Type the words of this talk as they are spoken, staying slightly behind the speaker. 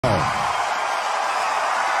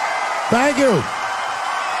Thank you.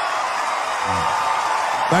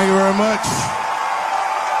 Thank you very much.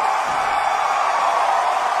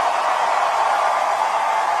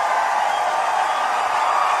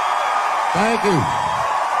 Thank you.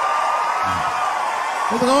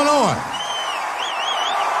 What's going on?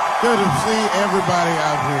 Good to see everybody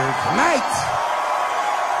out here tonight.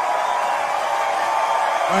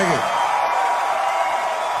 Thank you.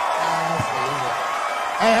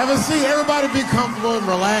 Hey, have a seat. Everybody be comfortable and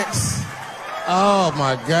relax. Oh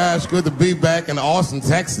my gosh, good to be back in Austin,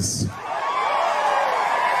 Texas.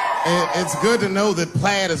 It's good to know that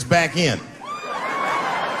plaid is back in.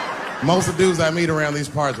 Most of the dudes I meet around these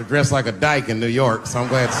parts are dressed like a dyke in New York, so I'm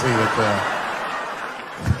glad to see that.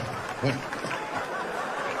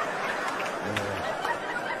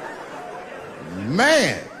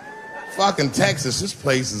 Man, fucking Texas, this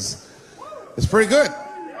place is pretty good.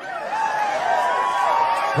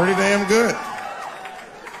 Pretty damn good.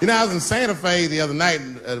 You know, I was in Santa Fe the other night,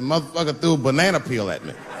 and a motherfucker threw a banana peel at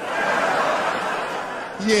me.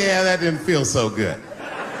 Yeah, that didn't feel so good.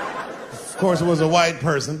 Of course, it was a white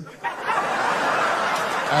person.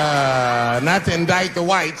 Not to indict the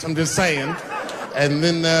whites, I'm just saying. And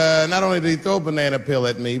then not only did he throw a banana peel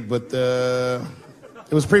at me, but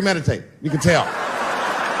it was premeditated. You could tell.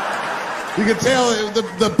 You could tell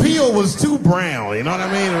the peel was too brown, you know what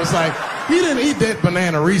I mean? It was like, you didn't eat that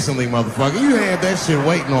banana recently, motherfucker. You had that shit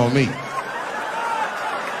waiting on me.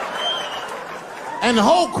 And the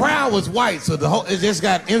whole crowd was white, so it just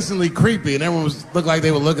got instantly creepy, and everyone looked like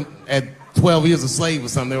they were looking at 12 Years a Slave or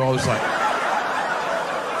something. They were all just like...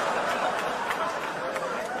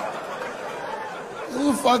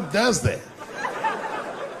 Who the fuck does that?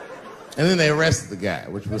 And then they arrested the guy,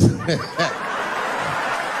 which was...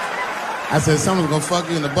 I said, someone's gonna fuck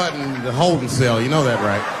you in the butt in the holding cell. You know that,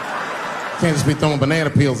 right? Can't just be throwing banana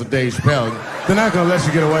peels at Dave Chappelle. They're not gonna let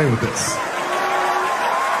you get away with this.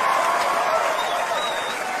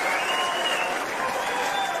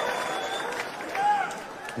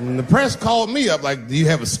 And the press called me up like, do you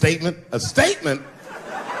have a statement? A statement?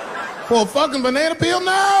 For a fucking banana peel?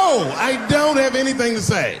 No! I don't have anything to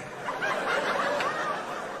say.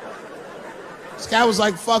 This guy was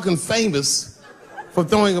like fucking famous for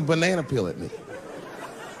throwing a banana peel at me.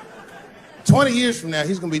 20 years from now,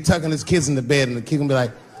 he's gonna be tucking his kids in the bed and the kid gonna be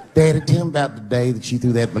like, Daddy, tell him about the day that you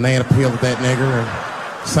threw that banana peel at that nigger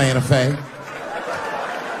in Santa Fe.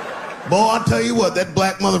 Boy, I'll tell you what, that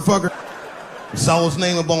black motherfucker saw his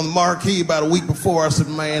name up on the marquee about a week before. I said,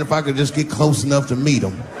 man, if I could just get close enough to meet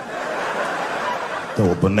him.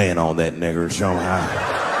 Throw a banana on that nigger and show him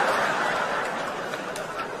how.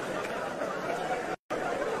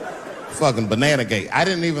 Fucking banana gate. I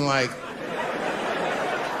didn't even want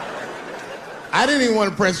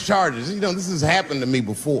to press charges. You know, this has happened to me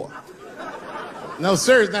before. No,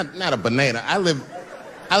 sir, it's not a banana. I live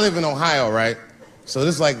in Ohio, right? So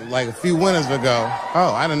this like a few winters ago.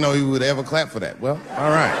 Oh, I didn't know you would ever clap for that. Well,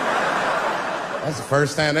 all right. That's the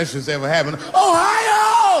first time that shit's ever happened.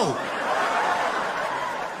 Ohio!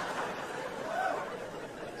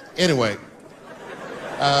 Anyway,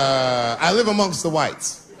 I live amongst the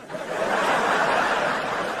whites.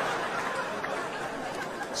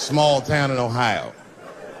 Small town in Ohio.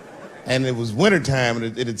 And it was wintertime,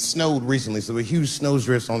 and it had snowed recently, so there were huge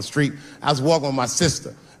snowdrifts on the street. I was walking with my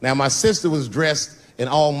sister. Now, my sister was dressed in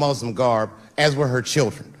all Muslim garb, as were her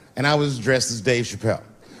children. And I was dressed as Dave Chappelle.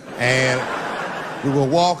 And we were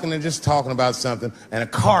walking and just talking about something, and a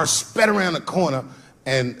car sped around the corner,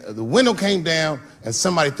 and the window came down, and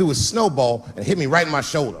somebody threw a snowball and hit me right in my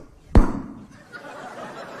shoulder.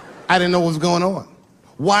 I didn't know what was going on.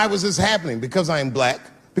 Why was this happening? Because I'm black?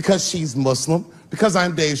 Because she's Muslim? Because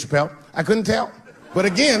I'm Dave Chappelle? I couldn't tell. But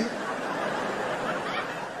again,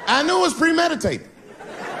 I knew it was premeditated.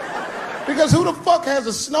 Because who the fuck has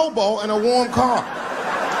a snowball in a warm car?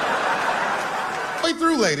 Way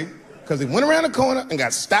through, lady. Because he went around the corner and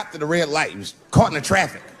got stopped at the red light. He was caught in the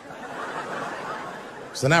traffic.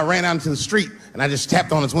 So then I ran out into the street and I just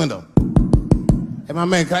tapped on his window. Hey, my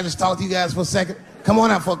man, can I just talk to you guys for a second? Come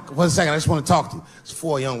on out for a second. I just want to talk to you. There's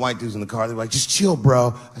 4 young white dudes in the car. They were like, just chill,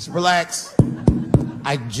 bro. I said, relax.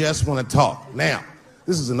 I just want to talk. Now,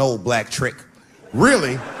 this is an old black trick.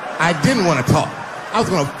 Really, I didn't want to talk. I was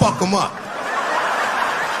going to fuck them up.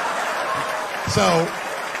 So,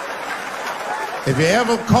 if you're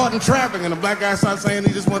ever caught in traffic and a black guy starts saying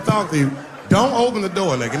he just want to talk to you, don't open the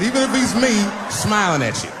door, nigga. And even if he's me, smiling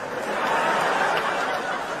at you.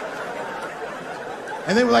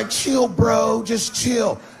 And they were like, chill, bro, just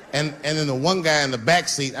chill. And then the one guy in the back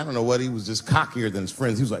seat, I don't know what, he was just cockier than his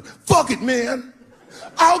friends. He was like, fuck it, man.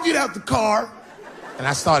 I'll get out the car. And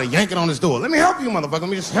I started yanking on his door. Let me help you, motherfucker. Let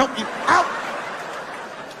me just help you out.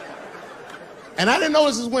 And I didn't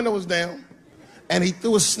notice his window was down. And he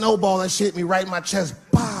threw a snowball that shit hit me right in my chest.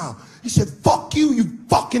 Pow. He said, fuck you, you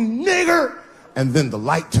fucking nigger. And then the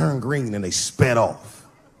light turned green and they sped off.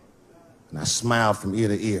 And I smiled from ear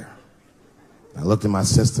to ear. I looked at my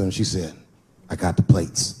sister and she said, I got the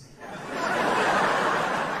plates.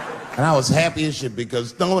 And I was happy as shit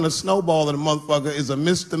because throwing a snowball at a motherfucker is a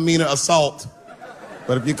misdemeanor assault.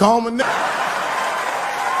 But if you call me and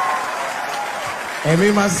me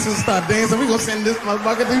and my sister start dancing, we gonna send this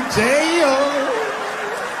motherfucker to jail.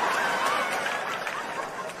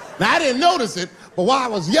 Now I didn't notice it, but while I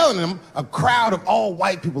was yelling at him, a crowd of all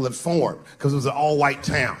white people had formed because it was an all white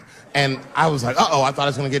town. And I was like, uh-oh, I thought I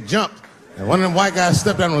was gonna get jumped. And one of them white guys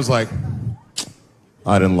stepped out and was like,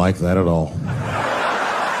 I didn't like that at all.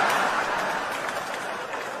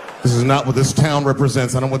 This is not what this town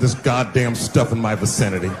represents. I don't want this goddamn stuff in my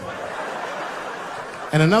vicinity.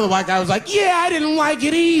 And another white guy was like, yeah, I didn't like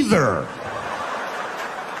it either.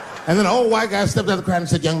 And then an old white guy stepped out of the crowd and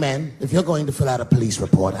said, young man, if you're going to fill out a police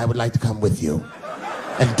report, I would like to come with you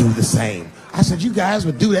and do the same. I said, you guys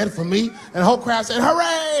would do that for me? And the whole crowd said,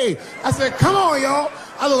 hooray! I said, come on, y'all.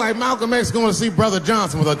 I look like Malcolm X going to see Brother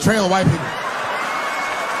Johnson with a trail of white people.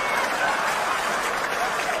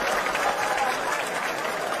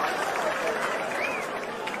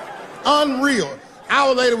 Unreal. An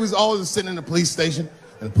hour later, we was all just sitting in the police station,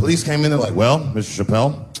 and the police came in. They're like, well, Mr.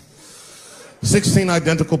 Chappelle, 16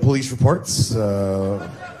 identical police reports.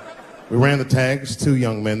 We ran the tags, 2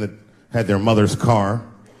 young men that had their mother's car.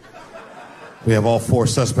 We have all 4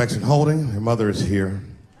 suspects in holding. Their mother is here.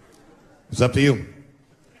 It's up to you.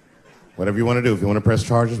 Whatever you want to do. If you want to press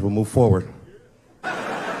charges, we'll move forward.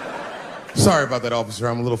 Sorry about that, officer.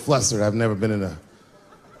 I'm a little flustered. I've never been in a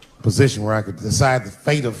position where I could decide the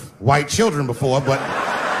fate of white children before, but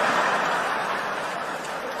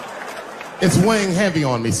it's weighing heavy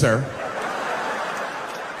on me, sir.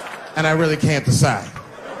 And I really can't decide.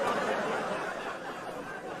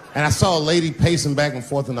 And I saw a lady pacing back and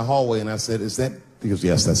forth in the hallway, and I said, is that? He goes,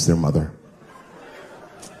 yes, that's their mother.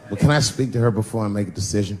 Well, can I speak to her before I make a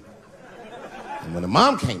decision? And when the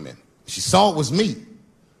mom came in, she saw it was me.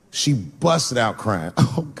 She busted out crying.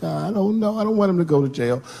 Oh, God, I don't know. I don't want him to go to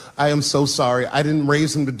jail. I am so sorry. I didn't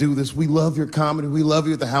raise him to do this. We love your comedy. We love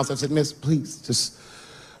you at the house. I said, miss, please, just,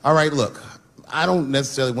 all right, look, I don't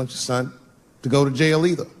necessarily want your son to go to jail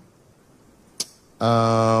either.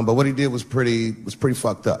 But what he did was pretty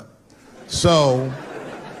fucked up. So,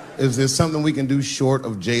 is there something we can do short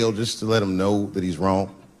of jail just to let him know that he's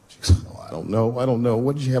wrong? She goes, oh, I don't know.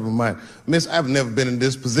 What did you have in mind? Miss, I've never been in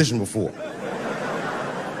this position before.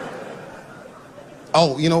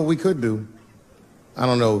 Oh, you know what we could do? I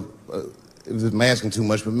don't know if I'm asking too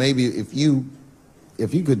much, but maybe if you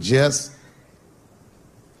could just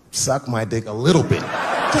suck my dick a little bit.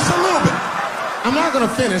 Just a little bit. I'm not gonna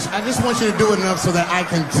finish. I just want you to do it enough so that I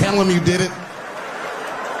can tell him you did it.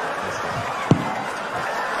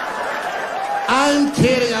 I'm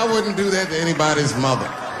kidding. I wouldn't do that to anybody's mother.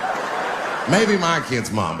 Maybe my kid's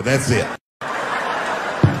mom, but that's it.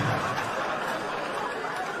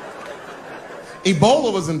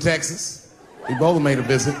 Ebola was in Texas. Ebola made a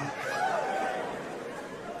visit.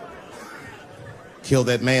 Killed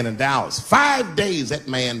that man in Dallas. 5 days that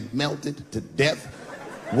man melted to death.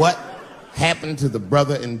 What happened to the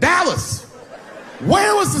brother in Dallas?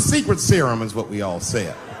 Where was the secret serum is what we all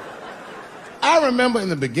said. I remember in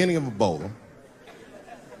the beginning of Ebola,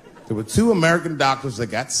 there were 2 American doctors that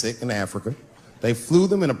got sick in Africa. They flew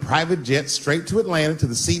them in a private jet straight to Atlanta to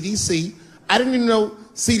the CDC. I didn't even know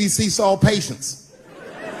CDC saw patients.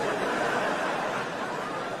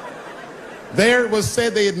 There it was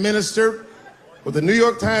said they administered what the New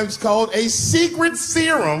York Times called a secret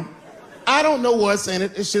serum. I don't know what's in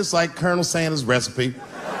it. It's just like Colonel Sanders' recipe.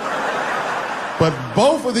 But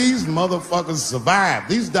both of these motherfuckers survived.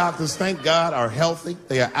 These doctors, thank God, are healthy.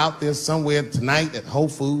 They are out there somewhere tonight at Whole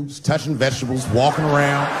Foods, touching vegetables, walking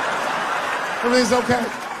around. Everything's okay.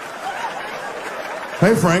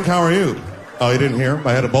 Hey, Frank, how are you? Oh, you didn't hear?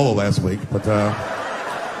 I had Ebola last week, but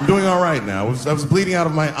I'm doing all right now. I was bleeding out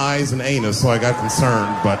of my eyes and anus, so I got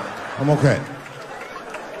concerned, but I'm okay.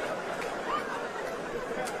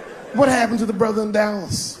 What happened to the brother in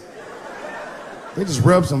Dallas? They just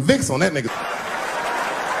rubbed some Vicks on that nigga.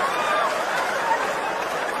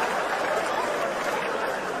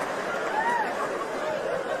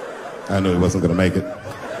 I knew he wasn't gonna make it.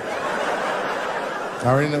 I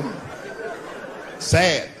already knew.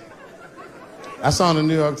 Sad. I saw in the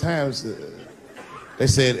New York Times, they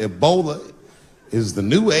said Ebola is the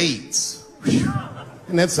new AIDS. Whew.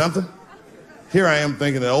 Isn't that something? Here I am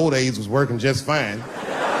thinking that old AIDS was working just fine.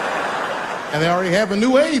 And they already have a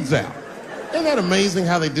new AIDS out. Isn't that amazing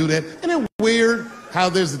how they do that? Isn't it weird how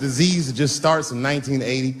there's a disease that just starts in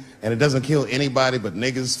 1980 and it doesn't kill anybody but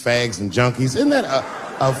niggas, fags, and junkies? Isn't that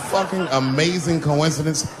a fucking amazing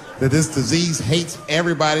coincidence that this disease hates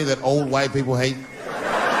everybody that old white people hate?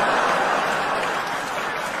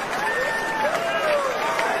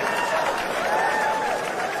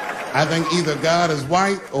 I think either God is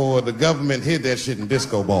white or the government hid that shit in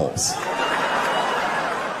disco balls.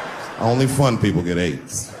 Only fun people get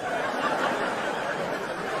AIDS.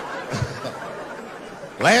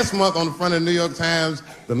 Last month on the front of the New York Times,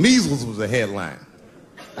 the measles was a headline.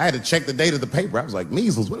 I had to check the date of the paper. I was like,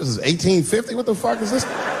 measles, what is this, 1850? What the fuck is this?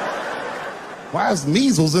 Why is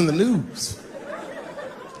measles in the news?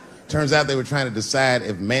 Turns out they were trying to decide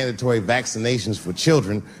if mandatory vaccinations for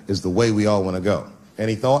children is the way we all want to go.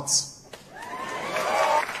 Any thoughts?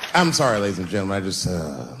 I'm sorry, ladies and gentlemen,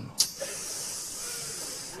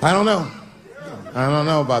 I don't know. I don't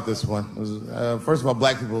know about this one. First of all,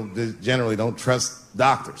 black people generally don't trust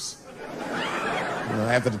doctors.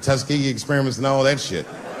 After the Tuskegee experiments and all that shit.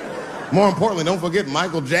 More importantly, don't forget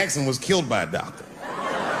Michael Jackson was killed by a doctor.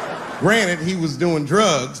 Granted, he was doing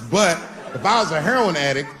drugs, but if I was a heroin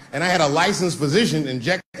addict and I had a licensed physician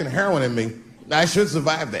injecting heroin in me, I should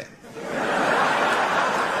survive that.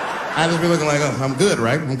 I'd just be looking like, oh, I'm good,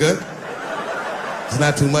 right? I'm good? It's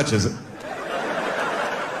not too much, is it?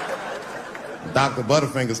 Dr.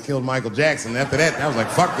 Butterfingers killed Michael Jackson. After that, I was like,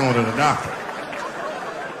 fuck going to the doctor.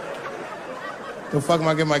 The fuck am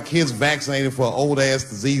I getting my kids vaccinated for an old-ass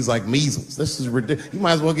disease like measles? This is ridiculous. You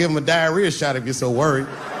might as well give them a diarrhea shot if you're so worried.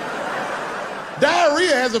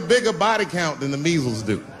 Diarrhea has a bigger body count than the measles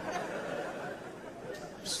do.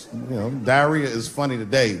 You know, diarrhea is funny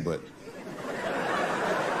today, but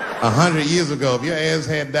 100 years ago, if your ass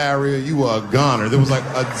had diarrhea, you were a goner. There was like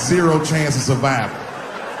a 0 chance of survival.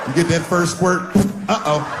 You get that first squirt,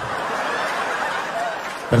 uh-oh.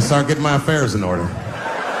 Better start getting my affairs in order.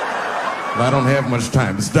 But I don't have much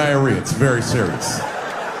time. It's diarrhea. It's very serious.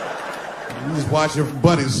 You just watch your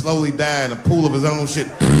buddy slowly die in a pool of his own shit.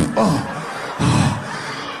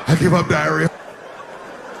 I give up diarrhea.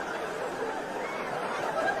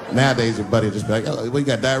 Nowadays, your buddy will just be like, oh, well, you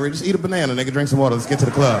got diarrhea? Just eat a banana, nigga, drink some water, let's get to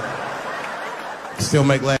the club. Still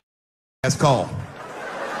make last call.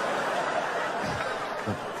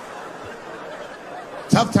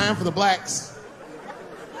 Tough time for the blacks.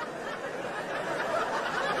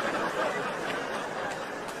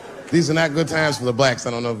 These are not good times for the blacks.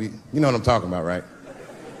 I don't know if you know what I'm talking about, right?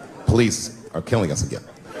 Police are killing us again.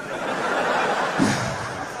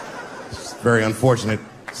 It's a very unfortunate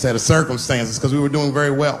set of circumstances because we were doing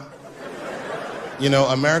very well. You know,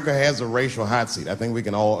 America has a racial hot seat. I think we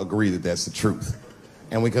can all agree that that's the truth.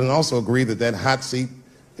 And we can also agree that that hot seat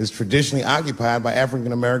is traditionally occupied by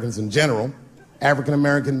African Americans in general, African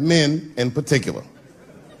American men in particular.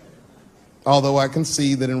 Although I can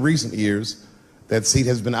see that in recent years, that seat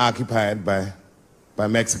has been occupied by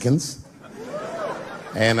Mexicans,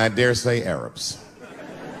 and I dare say Arabs.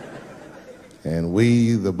 And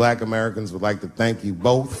we, the black Americans, would like to thank you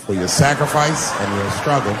both for your sacrifice and your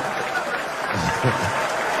struggle.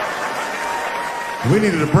 We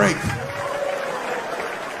needed a break.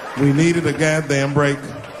 We needed a goddamn break.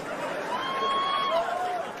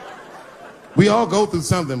 We all go through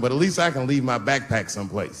something, but at least I can leave my backpack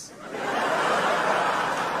someplace.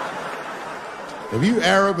 If you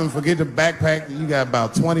Arab and forget your backpack, you got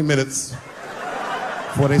about 20 minutes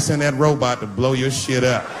before they send that robot to blow your shit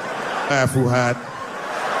up. Fuhad.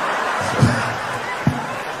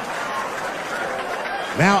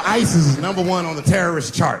 Now ISIS is #1 on the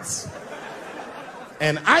terrorist charts.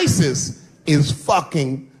 And ISIS is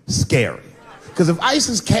fucking scary. Because if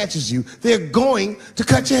ISIS catches you, they're going to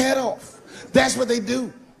cut your head off. That's what they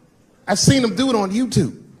do. I've seen them do it on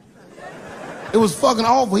YouTube. It was fucking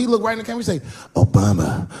awful. He looked right in the camera and say,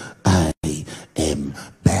 Obama, I am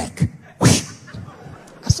back.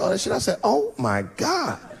 I saw that shit. I said, oh my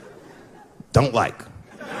God. Don't like.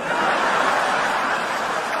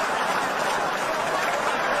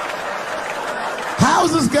 How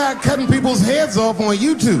is this guy cutting people's heads off on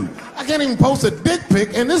YouTube? I can't even post a dick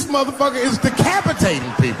pic, and this motherfucker is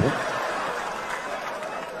decapitating people.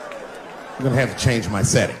 I'm gonna have to change my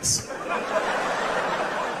settings.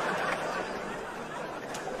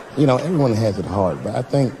 You know, everyone has it hard, but I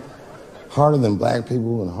think harder than black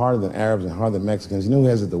people and harder than Arabs and harder than Mexicans, you know who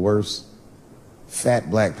has it the worst? Fat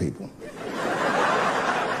black people.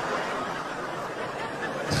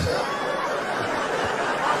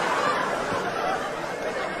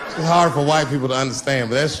 It's hard for white people to understand,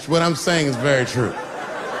 but that's what I'm saying is very true.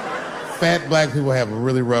 fat black people have a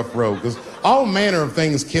really rough road because all manner of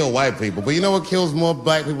things kill white people. But you know what kills more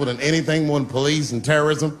black people than anything, more than police and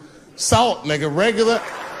terrorism? Salt, nigga. Regular.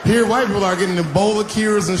 Here, white people are getting Ebola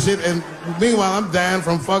cures and shit, and meanwhile, I'm dying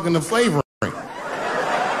from fucking the flavoring.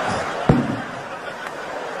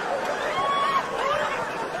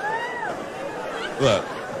 Look,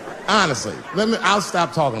 honestly, I'll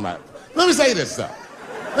stop talking about it. Let me say this, though.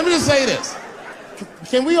 Let me just say this.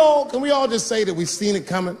 Can we all just say that we've seen it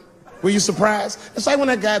coming? Were you surprised? It's like when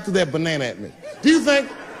that guy threw that banana at me. Do you think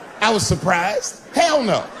I was surprised? Hell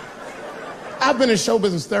no. I've been in show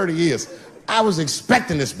business 30 years. I was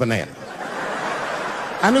expecting this banana.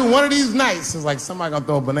 I knew one of these nights, it's like somebody gonna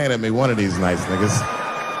throw a banana at me one of these nights, niggas.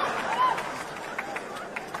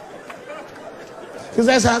 Because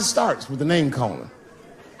that's how it starts, with the name calling.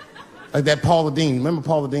 Like that Paula Deen. Remember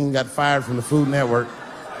Paula Deen got fired from the Food Network?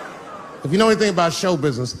 If you know anything about show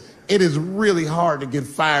business, it is really hard to get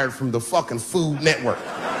fired from the fucking Food Network.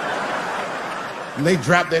 And they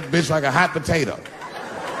dropped that bitch like a hot potato.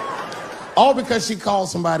 All because she called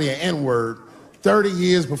somebody an N-word 30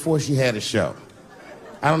 years before she had a show.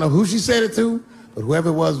 I don't know who she said it to, but whoever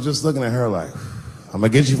it was just looking at her like, I'm gonna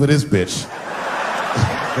get you for this bitch.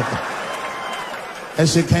 That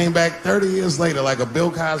shit came back 30 years later like a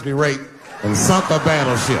Bill Cosby rape and sunk a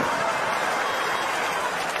battleship.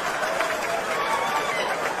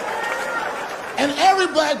 And every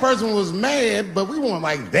black person was mad, but we weren't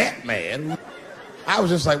like that mad. I was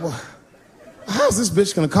just like, well, how's this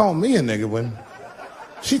bitch gonna call me a nigga when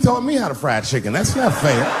she taught me how to fry chicken? That's not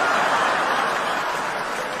fair.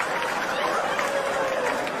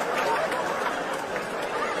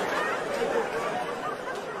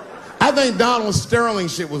 I think Donald Sterling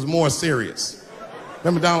shit was more serious.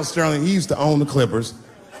 Remember Donald Sterling? He used to own the Clippers,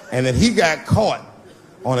 and then he got caught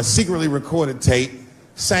on a secretly recorded tape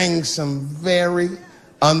saying some very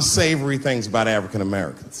unsavory things about African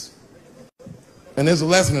Americans. And there's a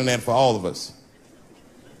lesson in that for all of us.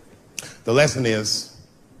 The lesson is,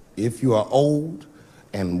 if you are old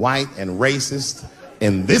and white and racist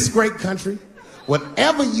in this great country,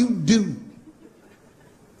 whatever you do,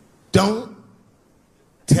 don't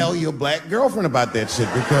tell your black girlfriend about that shit,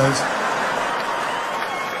 because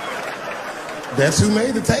that's who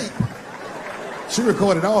made the tape. She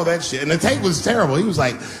recorded all that shit, and the tape was terrible. He was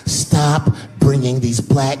like, stop bringing these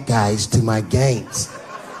black guys to my games.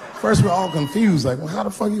 First, we're all confused, like, well, how the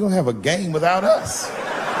fuck are you gonna have a game without us?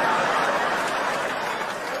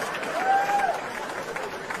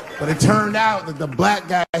 But it turned out that the black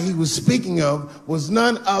guy he was speaking of was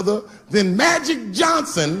none other than Magic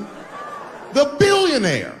Johnson, the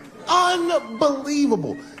billionaire.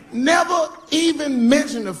 Unbelievable. Never even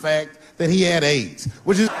mentioned the fact that he had AIDS,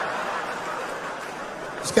 which is...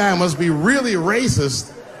 This guy must be really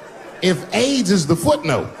racist if AIDS is the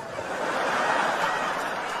footnote.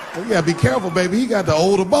 Well, you gotta be careful, baby. He got the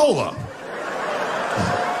old Ebola.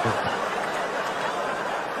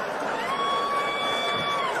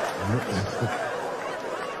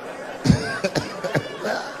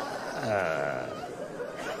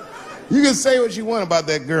 You can say what you want about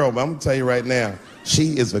that girl, but I'm gonna tell you right now,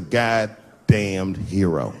 she is a goddamned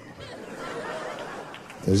hero.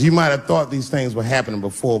 Because you might have thought these things were happening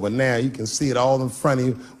before, but now you can see it all in front of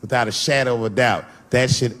you without a shadow of a doubt. That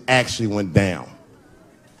shit actually went down.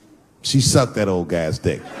 She sucked that old guy's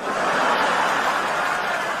dick.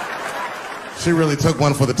 She really took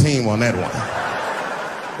one for the team on that one.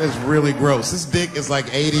 That's really gross. This dick is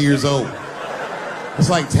like 80 years old. It's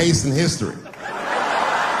like tasting history.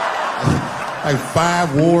 Like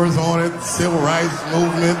 5 wars on it, civil rights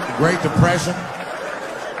movement, the Great Depression.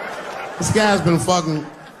 This guy's been fucking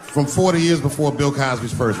from 40 years before Bill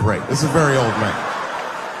Cosby's first rape. This is a very old man.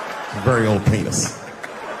 A very old penis.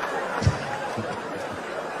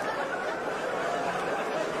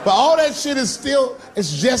 But all that shit is still,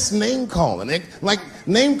 it's just name calling. Like,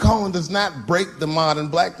 name calling does not break the modern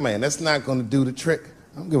black man. That's not gonna do the trick.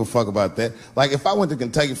 I don't give a fuck about that. Like, if I went to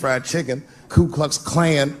Kentucky Fried Chicken, Ku Klux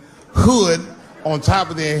Klan hood on top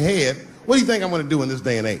of their head, what do you think I'm gonna do in this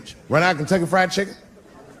day and age? Run out of Kentucky Fried Chicken?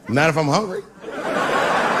 Not if I'm hungry.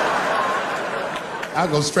 I'll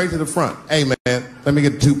go straight to the front. Hey, man, let me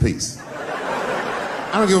get a 2-piece.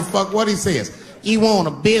 I don't give a fuck what he says. You want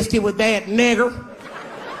a biscuit with that, nigger?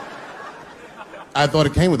 I thought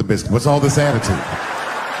it came with a biscuit. What's all this attitude?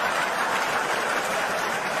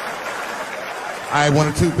 I want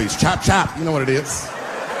a 2-piece. Chop, chop. You know what it is.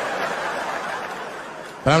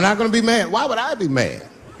 But I'm not going to be mad. Why would I be mad?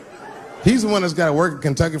 He's the one that's got to work at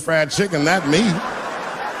Kentucky Fried Chicken, not me.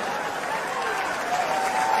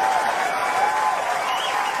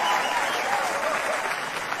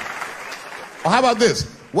 Or how about this?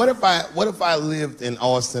 What if I lived in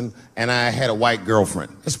Austin and I had a white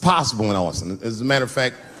girlfriend? It's possible in Austin. As a matter of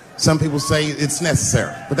fact, some people say it's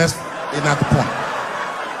necessary, but that's not the point.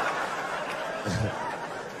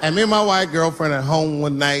 And me and my white girlfriend at home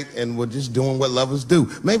one night, and we're just doing what lovers do.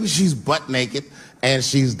 Maybe she's butt naked and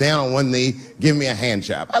she's down on one knee, giving me a hand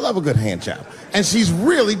job. I love a good hand job. And she's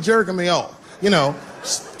really jerking me off. You know,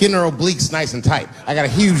 getting her obliques nice and tight. I got a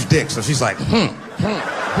huge dick, so she's like,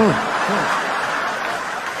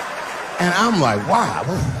 And I'm like, wow,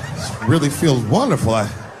 this really feels wonderful. I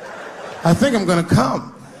think I'm gonna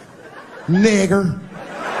come. Nigger.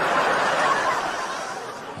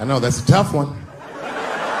 I know, that's a tough one.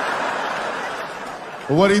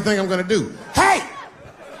 But what do you think I'm gonna do? Hey!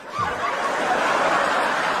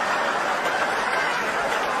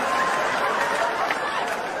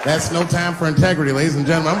 That's no time for integrity, ladies and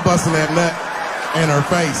gentlemen. I'm busting that nut in her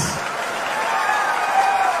face.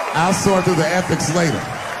 I'll sort through the ethics later.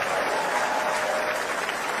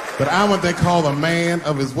 But I'm what they call a man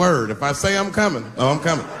of his word. If I say I'm coming, I'm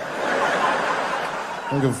coming. I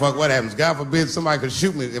don't give a fuck what happens. God forbid somebody could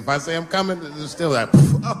shoot me. If I say I'm coming, it's still like,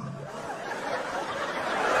 oh.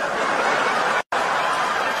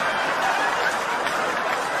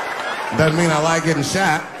 Doesn't mean I like getting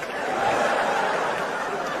shot.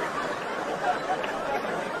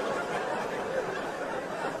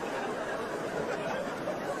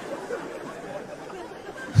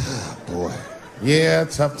 Boy. Yeah,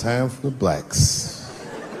 tough time for the blacks.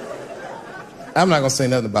 I'm not gonna say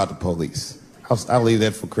nothing about the police. I'll leave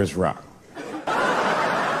that for Chris Rock.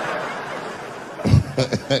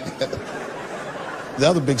 The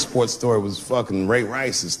other big sports story was fucking Ray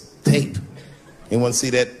Rice's tape. Anyone see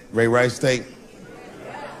that Ray Rice tape?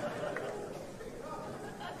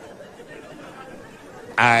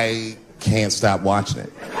 I can't stop watching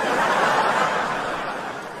it.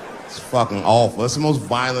 It's fucking awful. It's the most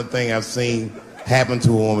violent thing I've seen happen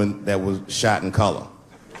to a woman that was shot in color.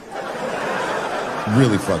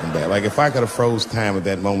 Really fucking bad. Like, if I could have froze time at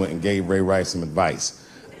that moment and gave Ray Rice some advice,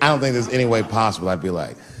 I don't think there's any way possible I'd be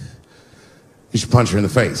like, you should punch her in the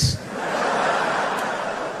face.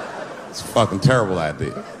 It's a fucking terrible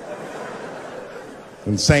idea. At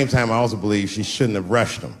the same time, I also believe she shouldn't have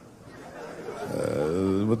rushed him.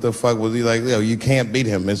 What the fuck was he like? Yo, you can't beat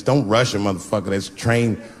him. It's don't rush a motherfucker that's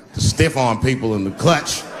trained to stiff arm people in the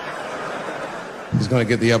clutch. He's gonna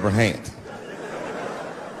get the upper hand.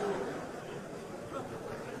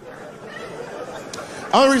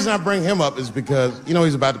 Only reason I bring him up is because, you know,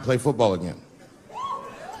 he's about to play football again.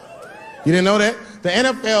 You didn't know that? The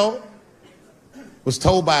NFL was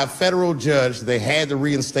told by a federal judge that they had to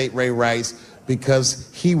reinstate Ray Rice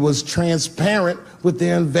because he was transparent with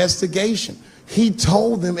their investigation. He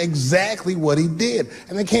told them exactly what he did,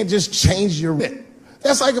 and they can't just change your bit.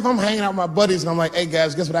 That's like if I'm hanging out with my buddies and I'm like, hey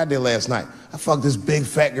guys, guess what I did last night? I fucked this big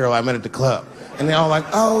fat girl I met at the club. And they're all like,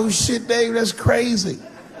 oh shit, Dave, that's crazy.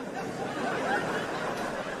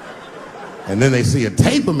 And then they see a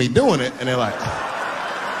tape of me doing it, and they're like,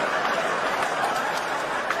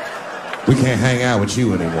 we can't hang out with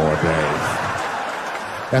you anymore, Dave.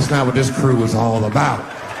 That's not what this crew is all about.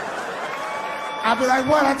 I'll be like,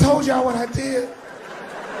 what? I told y'all what I did.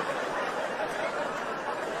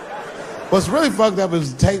 What's really fucked up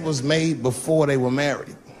is the tape was made before they were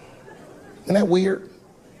married. Isn't that weird?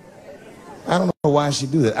 I don't know why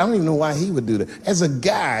she'd do that. I don't even know why he would do that. As a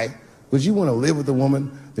guy, would you want to live with a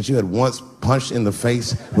woman that you had once punched in the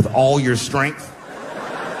face with all your strength?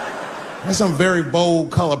 That's some very bold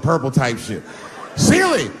color purple type shit.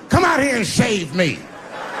 Sealy, come out here and shave me.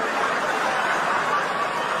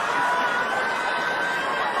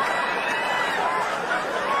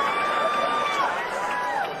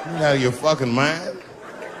 You out of your fucking mind?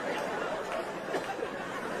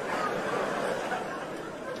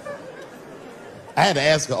 I had to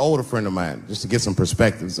ask an older friend of mine just to get some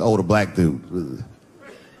perspective. This older black dude.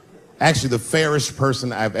 Actually, the fairest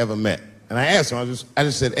person I've ever met. And I asked him, I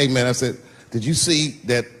just said, hey man, I said, did you see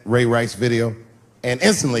that Ray Rice video? And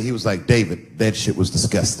instantly he was like, David, that shit was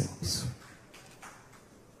disgusting.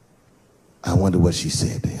 I wonder what she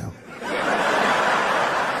said to him.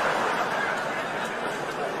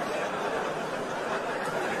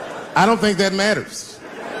 I don't think that matters.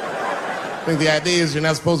 I think the idea is you're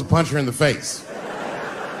not supposed to punch her in the face.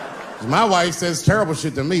 My wife says terrible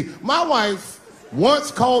shit to me. My wife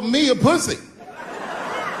once called me a pussy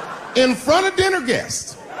in front of dinner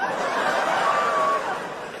guests.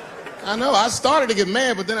 I know, I started to get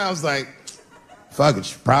mad, but then I was like, fuck it,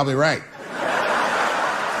 she's probably right.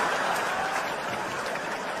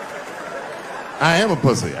 I am a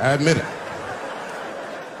pussy, I admit it.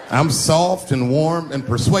 I'm soft and warm and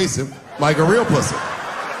persuasive like a real pussy.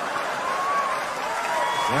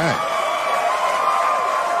 Right.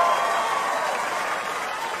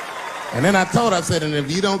 And then I told her, I said, and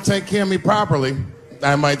if you don't take care of me properly,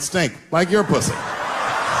 I might stink, like your pussy.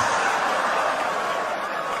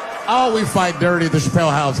 Oh, we fight dirty at the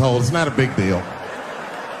Chappelle household. It's not a big deal.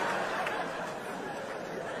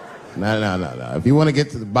 No. If you want to get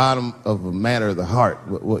to the bottom of a matter of the heart,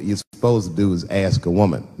 what you're supposed to do is ask a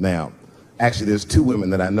woman. Now, actually, there's two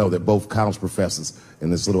women that I know. They're both college professors in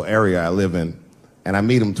this little area I live in. And I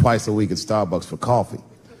meet them twice a week at Starbucks for coffee.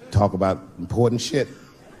 Talk about important shit.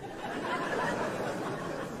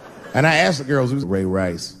 And I asked the girls, who's Ray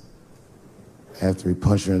Rice? After he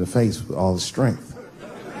punched her in the face with all his strength.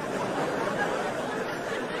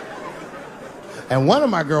 And one of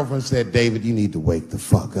my girlfriends said, David, you need to wake the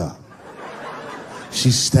fuck up.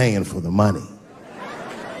 She's staying for the money.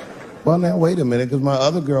 Well, now, wait a minute, because my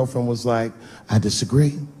other girlfriend was like, I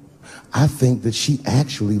disagree. I think that she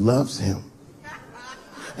actually loves him.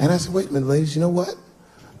 And I said, wait a minute, ladies, you know what?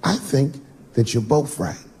 I think that you're both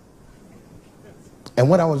right. And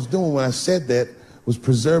what I was doing when I said that was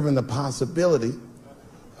preserving the possibility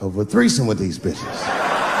of a threesome with these bitches.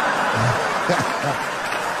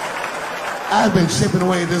 I've been chipping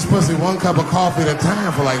away at this pussy one cup of coffee at a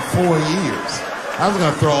time for like 4 years. I was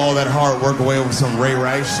gonna throw all that hard work away over some Ray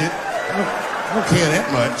Rice shit. I don't care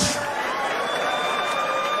that much.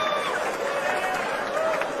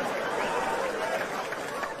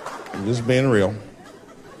 I'm just being real.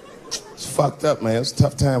 It's fucked up, man. It's a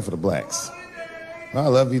tough time for the blacks. I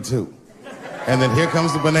love you too. And then here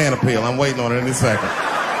comes the banana peel. I'm waiting on it any second.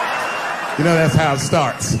 You know that's how it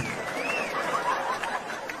starts.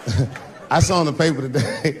 I saw in the paper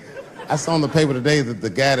today that the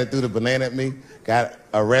guy that threw the banana at me got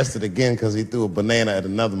arrested again because he threw a banana at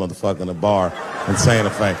another motherfucker in a bar in Santa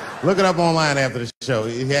Fe. Look it up online after the show.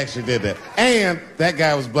 He actually did that. And that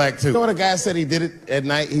guy was black too. You know what a guy said he did it at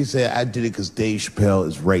night? He said, I did it because Dave Chappelle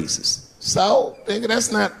is racist. So, nigga,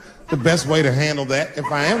 that's not the best way to handle that if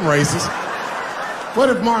I am racist. What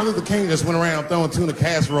if Martin Luther King just went around throwing tuna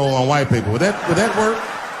casserole on white people? Would that work?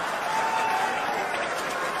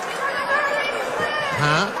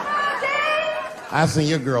 Huh? I seen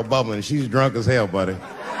your girl bubbling. She's drunk as hell, buddy.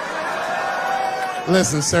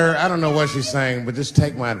 Listen, sir, I don't know what she's saying, but just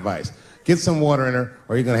take my advice. Get some water in her,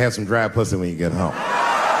 or you're gonna have some dry pussy when you get home.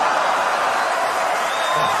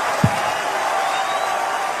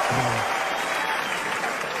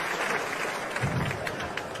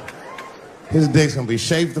 His dick's gonna be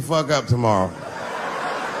shaped the fuck up tomorrow.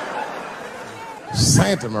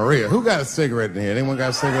 Santa Maria. Who got a cigarette in here? Anyone got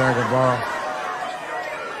a cigarette I can borrow?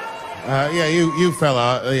 Yeah, you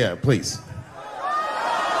fella, yeah, please.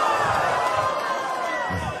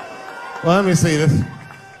 Well, let me see this.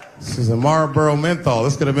 This is a Marlboro menthol.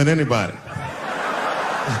 This could have been anybody.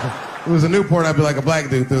 If it was a Newport, I'd be like a black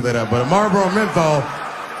dude threw that up. But a Marlboro menthol,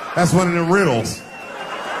 that's one of them riddles.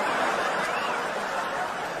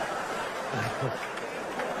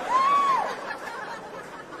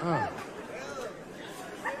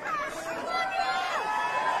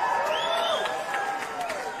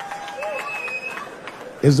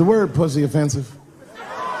 Is the word pussy offensive?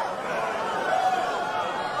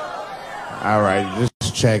 All right,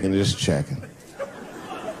 just checking.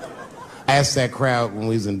 I asked that crowd when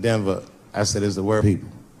we was in Denver, I said, is the word people?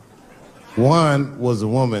 One was a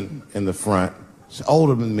woman in the front. She's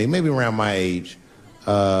older than me, maybe around my age.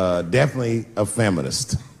 Definitely a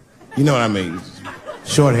feminist. You know what I mean?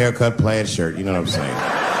 Short haircut, plaid shirt, you know what I'm saying?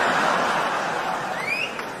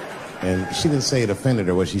 And she didn't say it offended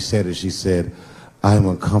her. What she said is she said, I'm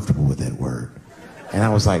uncomfortable with that word. And I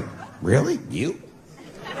was like, really? You?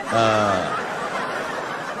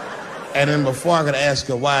 And then before I could ask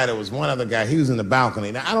her why, there was one other guy. He was in the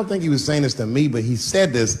balcony. Now, I don't think he was saying this to me, but he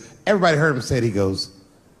said this. Everybody heard him say it. He goes,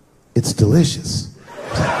 it's delicious.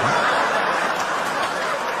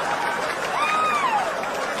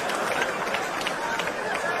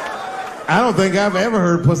 I don't think I've ever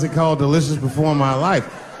heard pussy called delicious before in my life.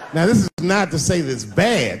 Now, this is not to say that it's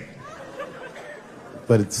bad,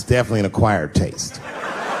 but it's definitely an acquired taste.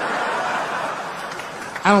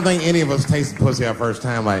 I don't think any of us tasted pussy our first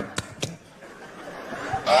time like,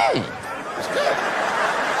 it's good.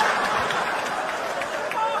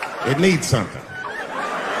 It needs something.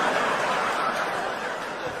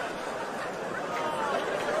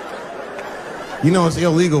 You know, it's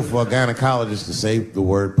illegal for a gynecologist to say the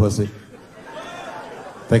word pussy.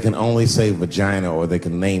 They can only say vagina, or they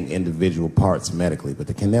can name individual parts medically, but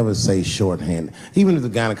they can never say shorthand, even if the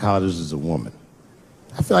gynecologist is a woman.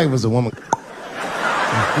 I feel like it was a woman.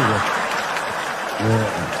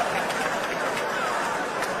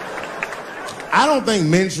 I don't think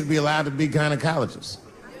men should be allowed to be gynecologists.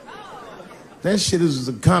 That shit is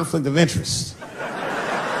a conflict of interest.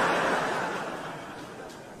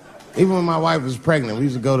 Even when my wife was pregnant, we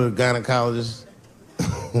used to go to the gynecologist.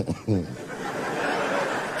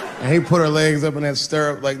 And he'd put her legs up in that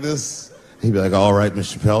stirrup like this. He'd be like, all right,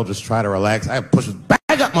 Miss Chappelle, just try to relax. I push it back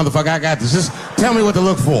up, motherfucker, I got this. Just tell me what to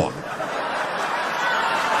look for.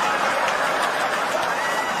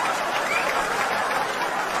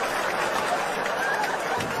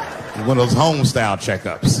 One of those home-style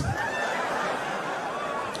checkups.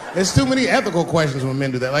 There's too many ethical questions when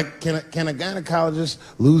men do that. Like, can a gynecologist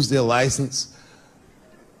lose their license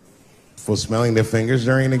for smelling their fingers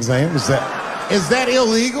during an exam? Is that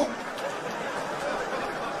illegal?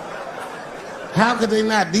 How could they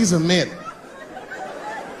not? These are men.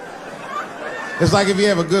 It's like if you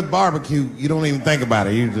have a good barbecue, you don't even think about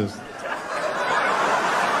it. You just...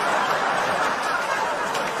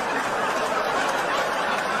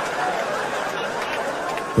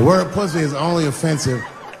 The word pussy is only offensive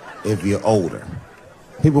if you're older.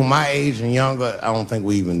 People my age and younger, I don't think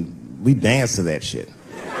we dance to that shit.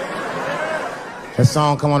 That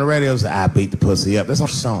song come on the radio, say, I beat the pussy up. That's not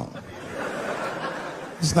a song.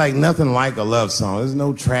 It's like nothing like a love song. There's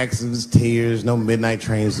no tracks of his tears, no midnight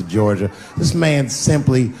trains to Georgia. This man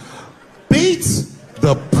simply beats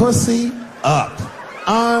the pussy up.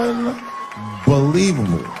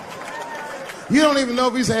 Unbelievable. You don't even know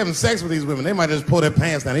if he's having sex with these women. They might just pull their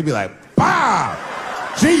pants down. He'd be like, bah!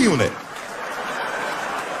 G-Unit.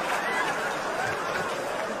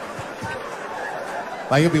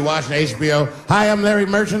 Like you'll be watching HBO. Hi, I'm Larry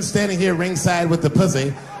Merchant, standing here ringside with the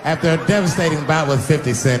pussy after a devastating bout with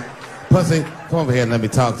 50 Cent. Pussy, come over here and let me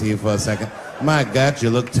talk to you for a second. My God, you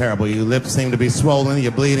look terrible. Your lips seem to be swollen.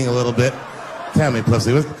 You're bleeding a little bit. Tell me,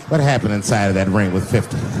 pussy, what happened inside of that ring with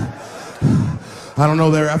 50? I don't know,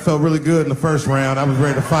 Larry. I felt really good in the first round. I was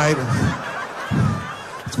ready to fight.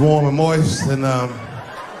 It's warm and moist, and I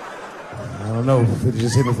don't know. It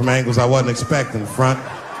just hit me from angles I wasn't expecting. Front,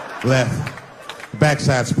 left.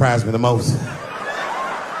 Backside surprised me the most.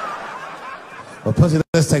 Well, pussy,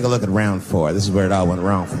 let's take a look at round 4. This is where it all went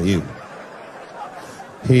wrong for you.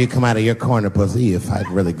 Here you come out of your corner, pussy. You fight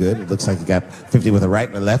really good. It looks like you got 50 with a right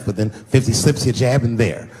and a left, but then 50 slips your jab, and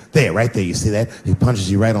there, right there, you see that? He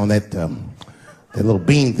punches you right on that little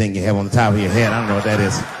bean thing you have on the top of your head. I don't know what that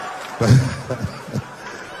is.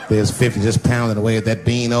 But there's 50 just pounding away at that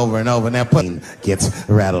bean over and over, and that pussy gets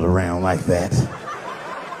rattled around like that.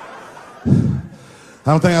 I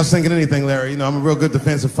don't think I was thinking anything, Larry. You know, I'm a real good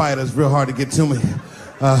defensive fighter. It's real hard to get to me.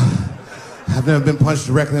 I've never been punched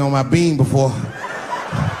directly on my bean before.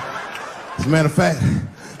 As a matter of fact,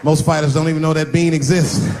 most fighters don't even know that bean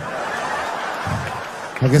exists.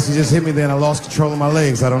 I guess he just hit me there and I lost control of my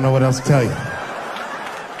legs. I don't know what else to tell you.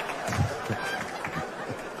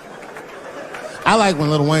 I like when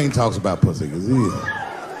Lil Wayne talks about pussy.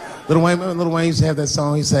 Lil Wayne used to have that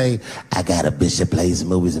song. He'd say, I got a bitch that plays the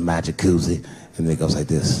movies in my jacuzzi. And then it goes like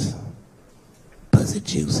this. Pussy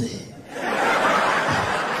juicy.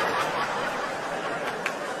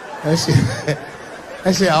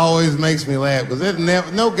 That shit always makes me laugh, because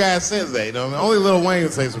no guy says that, you know what I mean? Only Lil Wayne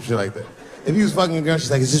would say some shit like that. If he was fucking a girl, she's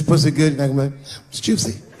like, is this pussy good? And I'm like, it's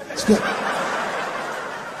juicy. It's good.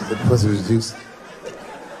 The pussy was juicy.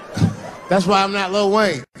 That's why I'm not Lil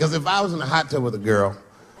Wayne. Because if I was in a hot tub with a girl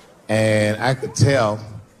and I could tell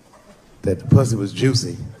that the pussy was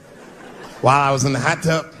juicy while I was in the hot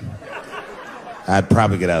tub, I'd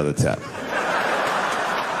probably get out of the tub.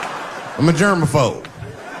 I'm a germaphobe.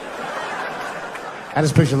 I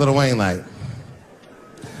just picture Lil Wayne like,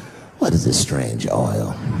 what is this strange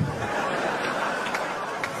oil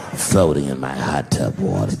floating in my hot tub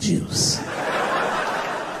water juice?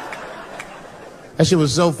 That shit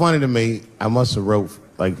was so funny to me, I must have wrote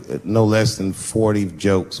like no less than 40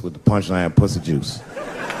 jokes with the punchline pussy juice.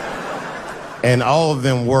 And all of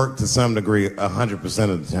them work to some degree 100%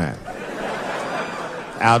 of the time.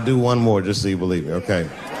 I'll do one more just so you believe me, okay?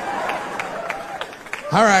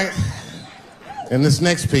 All right. In this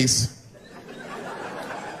next piece,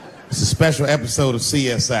 it's a special episode of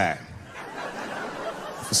CSI.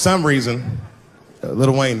 For some reason,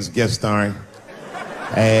 Lil Wayne is guest starring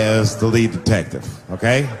as the lead detective,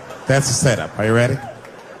 okay? That's the setup. Are you ready?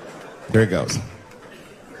 Here it goes.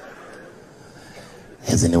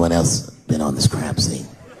 Has anyone else been on this crime scene?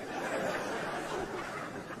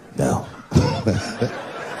 No.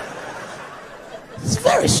 It's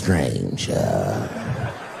very strange.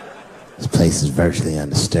 This place is virtually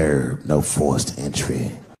undisturbed. No forced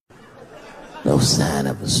entry. No sign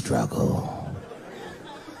of a struggle.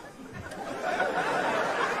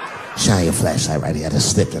 Shine your flashlight right here. I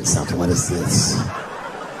just slipped in something. What is this?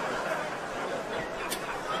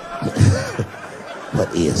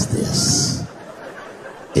 What is this?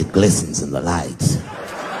 It glistens in the light.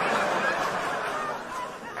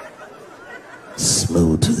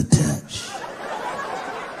 Smooth to the touch.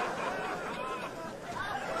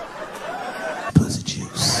 Pussy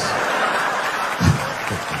juice.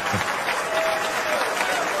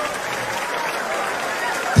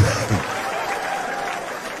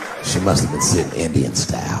 She must have been sitting Indian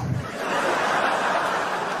style.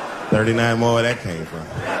 39 more where that came from.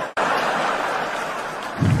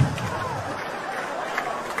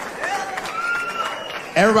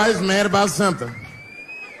 Everybody's mad about something.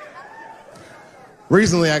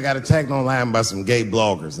 Recently, I got attacked online by some gay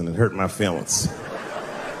bloggers, and it hurt my feelings.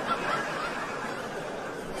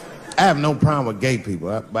 I have no problem with gay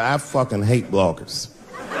people, but I fucking hate bloggers.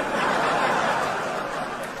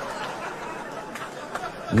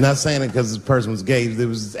 I'm not saying it because this person was gay. They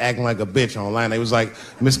was acting like a bitch online. They was like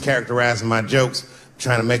mischaracterizing my jokes,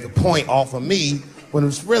 trying to make a point off of me, when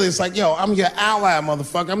it's like, yo, I'm your ally,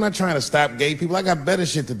 motherfucker. I'm not trying to stop gay people. I got better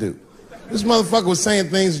shit to do. This motherfucker was saying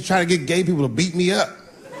things to try to get gay people to beat me up.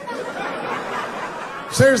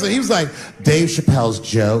 Seriously, he was like, Dave Chappelle's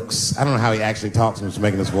jokes. I don't know how he actually talks. I'm just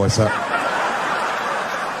making his voice up.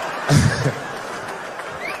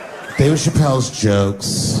 Dave Chappelle's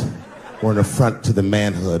jokes were an affront to the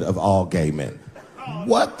manhood of all gay men.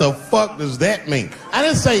 What the fuck does that mean? I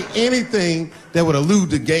didn't say anything that would allude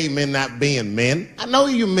to gay men not being men. I know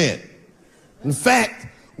you men. In fact,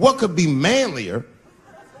 what could be manlier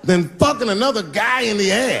than fucking another guy in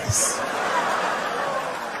the ass?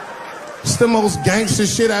 It's the most gangster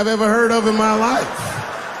shit I've ever heard of in my life.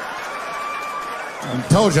 I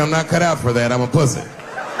told you I'm not cut out for that. I'm a pussy.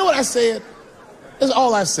 You know what I said? That's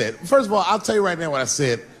all I said. First of all, I'll tell you right now what I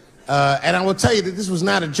said. And I will tell you that this was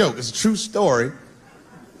not a joke. It's a true story.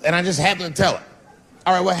 And I just happened to tell it.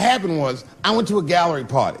 All right, what happened was I went to a gallery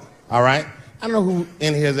party, all right? I don't know who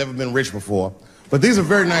in here has ever been rich before, but these are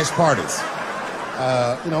very nice parties.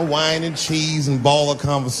 You know, wine and cheese and ball of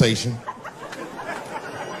conversation.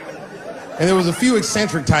 And there was a few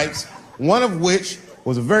eccentric types, one of which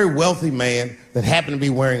was a very wealthy man that happened to be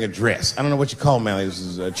wearing a dress. I don't know what you call him, man. This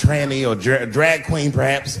is a tranny or a drag queen,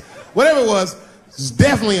 perhaps. Whatever it was, this is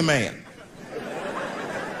definitely a man.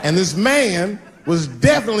 And this man was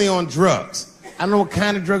definitely on drugs. I don't know what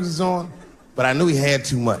kind of drugs he's on, but I knew he had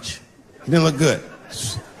too much. He didn't look good.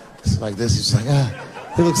 It's like this. He's like,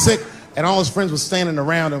 he looked sick. And all his friends were standing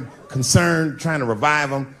around him, concerned, trying to revive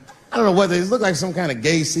him. I don't know what they looked like, some kind of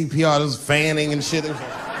gay CPR. There was fanning and shit.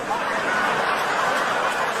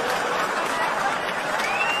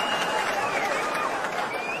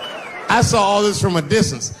 I saw all this from a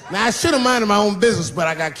distance. Now, I should have minded my own business, but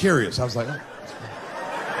I got curious. I was like, oh.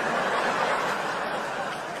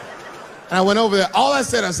 And I went over there. All I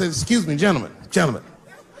said, excuse me, gentlemen,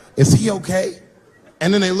 is he okay?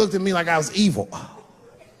 And then they looked at me like I was evil.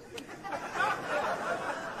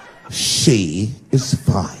 She is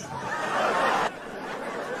fine.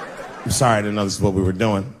 I'm sorry, I didn't know this is what we were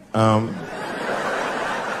doing.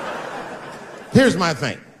 Here's my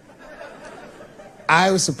thing. I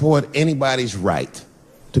would support anybody's right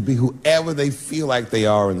to be whoever they feel like they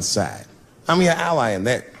are inside. I'm your ally in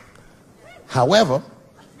that. However,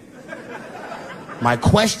 my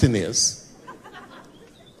question is,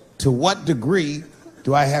 to what degree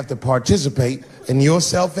do I have to participate in your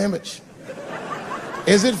self-image?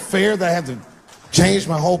 Is it fair that I have to change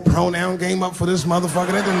my whole pronoun game up for this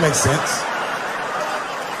motherfucker? That doesn't make sense.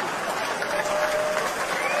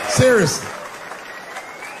 Seriously.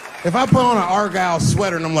 If I put on an Argyle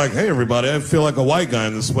sweater and I'm like, hey everybody, I feel like a white guy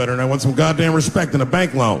in this sweater and I want some goddamn respect and a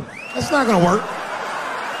bank loan. That's not gonna work.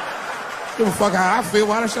 Give a fuck how I feel.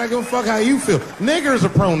 Why should I give a fuck how you feel? Nigger is a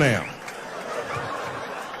pronoun.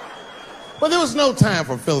 But there was no time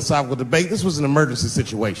for philosophical debate. This was an emergency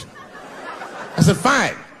situation. I said,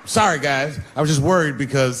 fine. Sorry, guys. I was just worried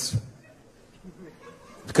because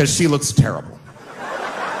she looks terrible.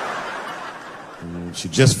 And she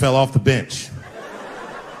just fell off the bench.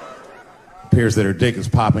 Appears that her dick is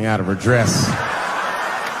popping out of her dress.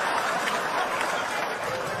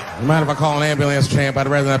 You mind if I call an ambulance, champ? I'd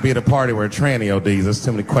rather not be at a party where a tranny ODs. There's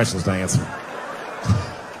too many questions to answer.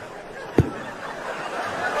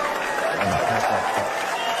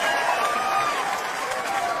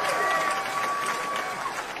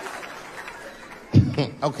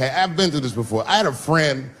 Okay, I've been through this before. I had a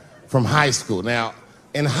friend from high school. Now,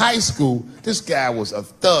 in high school, this guy was a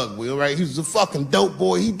thug, Will, right? He was a fucking dope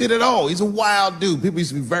boy. He did it all. He's a wild dude. People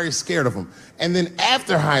used to be very scared of him. And then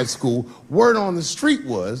after high school, word on the street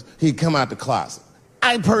was he'd come out the closet.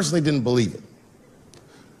 I personally didn't believe it.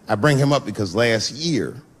 I bring him up because last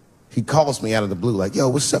year, he calls me out of the blue like, yo,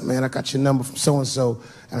 what's up, man? I got your number from so-and-so,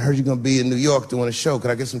 and I heard you're going to be in New York doing a show.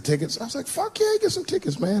 Could I get some tickets? I was like, fuck yeah, get some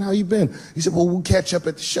tickets, man. How you been? He said, well, we'll catch up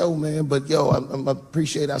at the show, man, but yo, I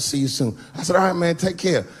appreciate it. I'll see you soon. I said, all right, man, take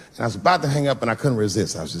care. And I was about to hang up, and I couldn't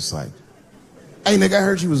resist. I was just like, hey, nigga, I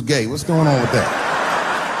heard you was gay. What's going on with that?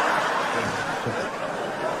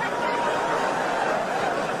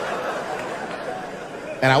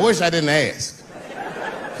 And I wish I didn't ask,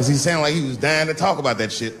 because he sounded like he was dying to talk about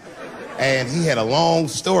that shit. And he had a long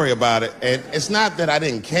story about it. And it's not that I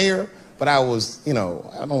didn't care, but I was, you know,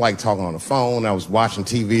 I don't like talking on the phone. I was watching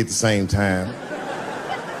TV at the same time.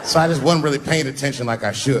 So I just wasn't really paying attention like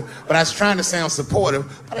I should. But I was trying to sound supportive,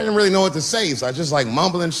 but I didn't really know what to say. So I just like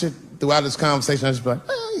mumbling shit throughout this conversation. I just be like,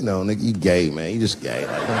 oh, you know, nigga, you gay, man. You just gay.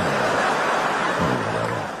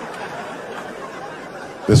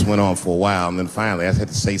 This went on for a while, and then finally I had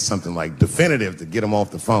to say something like definitive to get him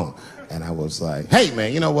off the phone. And I was like, hey,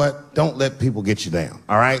 man, you know what? Don't let people get you down,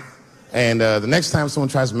 all right? And the next time someone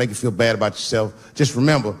tries to make you feel bad about yourself, just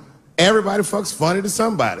remember, everybody fucks funny to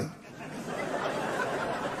somebody.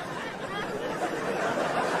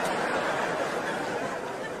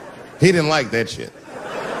 He didn't like that shit.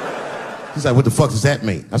 He's like, what the fuck does that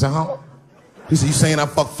mean? I said, huh? He said, you saying I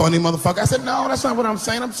fuck funny, motherfucker? I said, no, that's not what I'm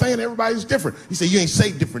saying. I'm saying everybody's different. He said, you ain't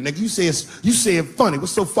say different, nigga. You said funny.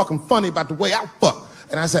 What's so fucking funny about the way I fuck?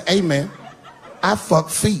 And I said, hey, man, I fuck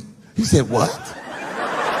feet. He said, what?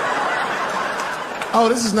 Oh,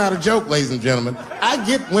 this is not a joke, ladies and gentlemen. I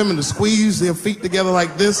get women to squeeze their feet together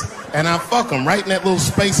like this, and I fuck them right in that little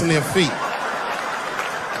space in their feet.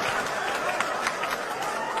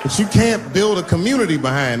 But you can't build a community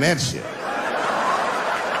behind that shit.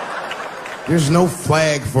 There's no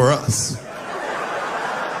flag for us.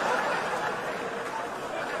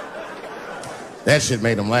 That shit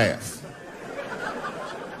made him laugh.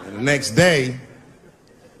 And the next day,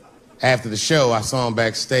 after the show, I saw him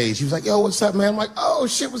backstage. He was like, yo, what's up, man? I'm like, oh,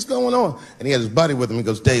 shit, what's going on? And he had his buddy with him. He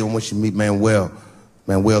goes, Dave, I want you to meet Manuel.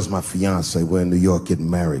 Manuel's my fiance. We're in New York getting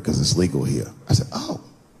married because it's legal here. I said, oh,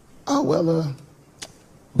 well,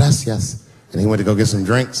 gracias. And he went to go get some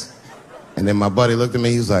drinks. And then my buddy looked at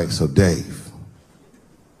me. He was like, so, Dave,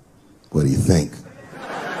 what do you think?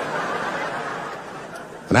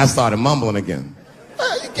 And I started mumbling again.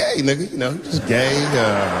 Oh, you gay, nigga. You know, you just gay.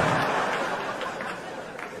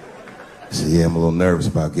 He said, yeah, I'm a little nervous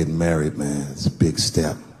about getting married, man. It's a big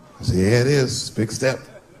step. I said, yeah, it is. It's a big step.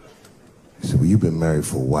 He said, well, you've been married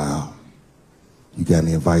for a while. You got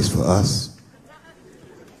any advice for us?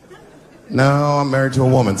 No, I'm married to a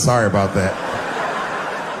woman. Sorry about that.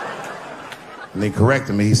 And he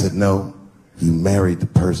corrected me. He said, no, you married the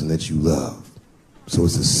person that you love. So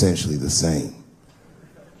it's essentially the same.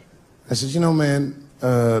 I said, you know, man,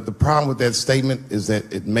 the problem with that statement is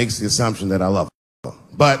that it makes the assumption that I love her.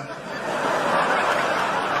 But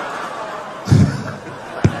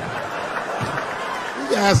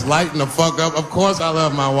you guys lighten the fuck up. Of course I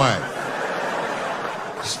love my wife.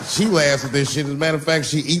 She laughs at this shit. As a matter of fact,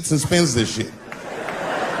 she eats and spends this shit.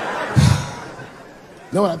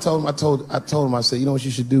 You know what I told him? I told him, I said, you know what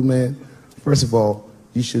you should do, man? First of all,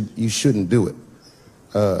 you shouldn't do it.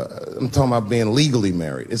 I'm talking about being legally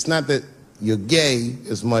married. It's not that you're gay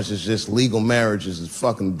as much as just legal marriage is a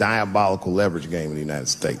fucking diabolical leverage game in the United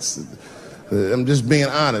States. I'm just being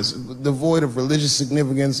honest. Devoid of religious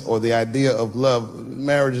significance or the idea of love,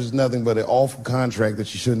 marriage is nothing but an awful contract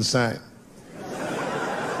that you shouldn't sign.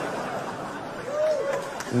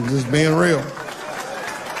 I'm just being real.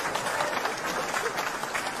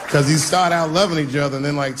 Because you start out loving each other, and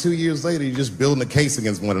then like 2 years later, you're just building a case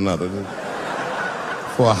against one another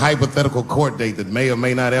for a hypothetical court date that may or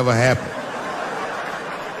may not ever happen.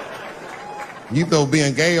 You throw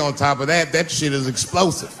being gay on top of that, that shit is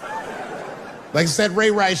explosive. Like I said,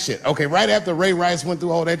 Ray Rice shit. Okay, right after Ray Rice went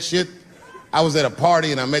through all that shit, I was at a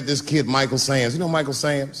party and I met this kid, Michael Samms. You know Michael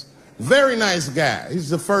Samms? Very nice guy. He's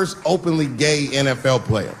the first openly gay NFL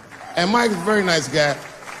player. And Mike's a very nice guy,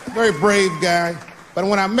 very brave guy. But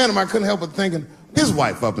when I met him, I couldn't help but thinking, his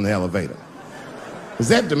wife up in the elevator. Is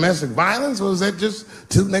that domestic violence, or is that just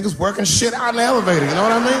two niggas working shit out in the elevator? You know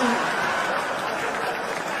what I mean?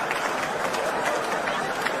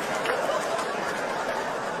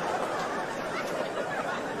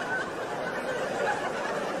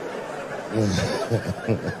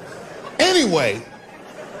 Anyway,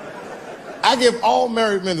 I give all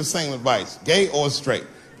married men the same advice, gay or straight.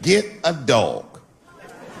 Get a dog.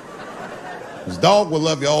 This dog will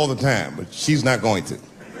love you all the time, but she's not going to.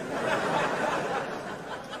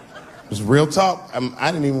 It's real talk.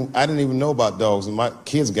 I didn't even know about dogs, and my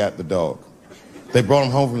kids got the dog. They brought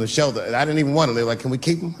him home from the shelter, and I didn't even want him. They were like, can we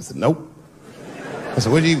keep him? I said, nope. I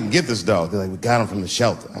said, where'd you even get this dog? They're like, we got him from the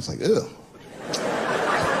shelter. I was like, ew.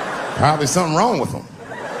 Probably something wrong with him.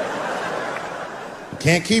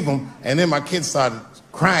 Can't keep him. And then my kids started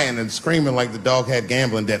crying and screaming like the dog had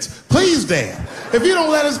gambling debts. Please, Dad, if you don't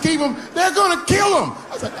let us keep him, they're gonna kill him.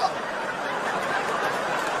 I was like, oh.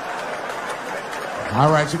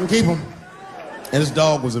 All right, you can keep him. And this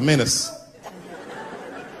dog was a menace.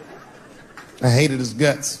 I hated his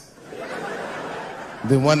guts.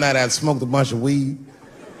 Then one night I had smoked a bunch of weed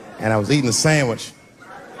and I was eating a sandwich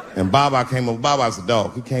and Baba came over. Baba's the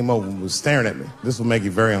dog. He came over and was staring at me. This will make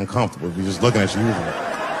you very uncomfortable if you're just looking at you usually.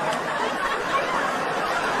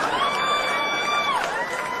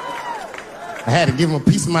 I had to give him a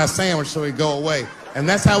piece of my sandwich so he'd go away. And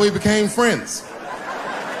that's how we became friends.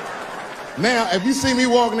 Now, if you see me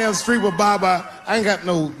walking down the street with Baba, I ain't got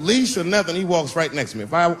no leash or nothing. He walks right next to me.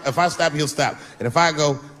 If I stop, he'll stop. And if I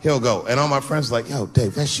go, he'll go. And all my friends are like, yo,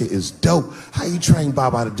 Dave, that shit is dope. How you train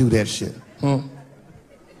Baba to do that shit?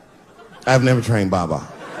 I've never trained Baba.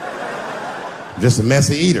 I'm just a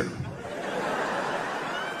messy eater.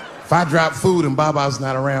 If I drop food and Baba's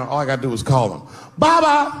not around, all I gotta do is call him.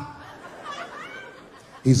 Baba!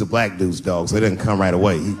 He's a black dude's dog, so he doesn't come right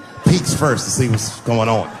away. He peeks first to see what's going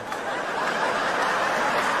on.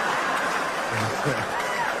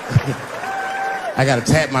 I gotta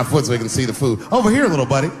tap my foot so he can see the food. Over here, little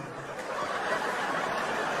buddy.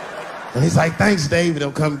 And he's like, thanks, Dave.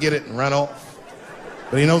 He'll come get it and run off.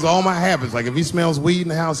 But he knows all my habits. Like if he smells weed in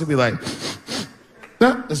the house, he'll be like,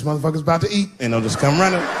 nah, this motherfucker's about to eat. And he'll just come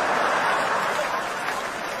running.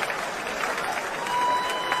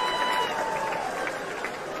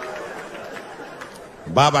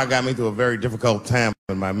 Baba got me through a very difficult time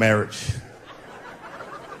in my marriage.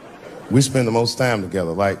 We spend the most time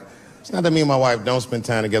together. Like, it's not that me and my wife don't spend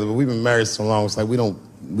time together, but we've been married so long, it's like we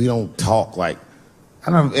don't talk. Like, I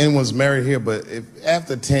don't know if anyone's married here, but if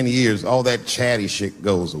after 10 years, all that chatty shit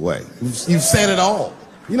goes away. You've said it all.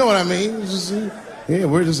 You know what I mean? Yeah,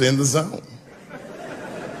 we're just in the zone.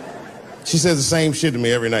 She says the same shit to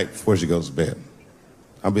me every night before she goes to bed.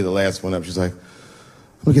 I'll be the last one up. She's like, I'm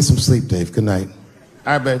gonna get some sleep, Dave. Good night.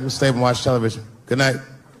 All right, babe, we'll stay up and watch television. Good night.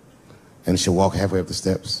 And she'll walk halfway up the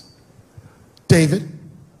steps. David?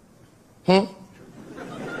 Don't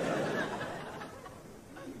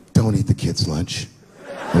eat the kids' lunch.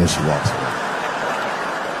 And then she walks away.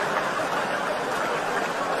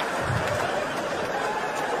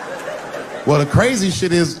 Well, the crazy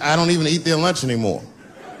shit is I don't even eat their lunch anymore.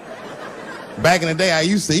 Back in the day, I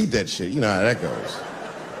used to eat that shit. You know how that goes.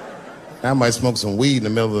 I might smoke some weed in the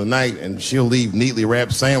middle of the night and she'll leave neatly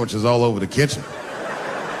wrapped sandwiches all over the kitchen.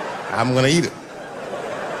 I'm gonna eat it.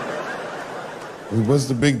 What's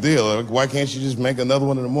the big deal? Why can't you just make another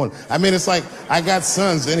one in the morning? I mean, it's like, I got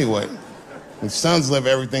sons anyway. And sons love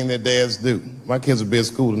everything their dads do. My kids will be at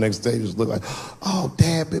school the next day, just look like, oh,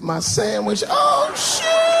 Dad bit my sandwich. Oh,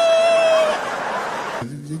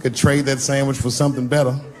 shit! You could trade that sandwich for something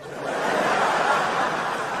better.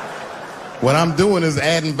 What I'm doing is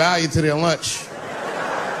adding value to their lunch.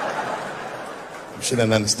 You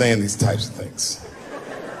shouldn't understand these types of things.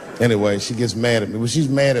 Anyway, she gets mad at me. Well, she's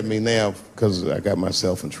mad at me now because I got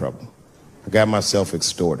myself in trouble. I got myself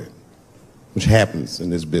extorted, which happens in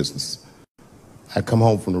this business. I come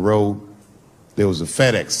home from the road. There was a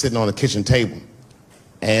FedEx sitting on the kitchen table,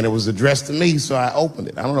 and it was addressed to me, so I opened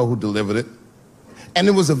it. I don't know who delivered it. And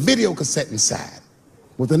there was a video cassette inside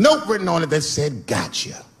with a note written on it that said,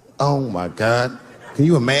 gotcha. Oh, my God. Can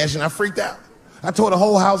you imagine? I freaked out. I tore the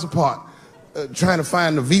whole house apart. Trying to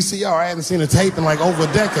find the VCR. I hadn't seen a tape in like over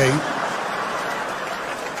a decade.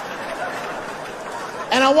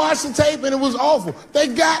 And I watched the tape and it was awful. They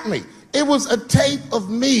got me. It was a tape of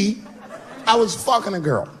me. I was fucking a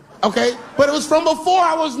girl, okay? But it was from before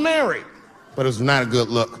I was married. But it was not a good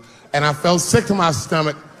look. And I felt sick to my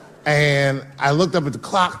stomach and I looked up at the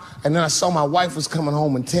clock and then I saw my wife was coming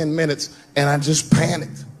home in 10 minutes and I just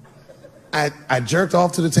panicked. I jerked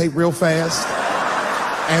off to the tape real fast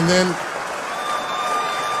and then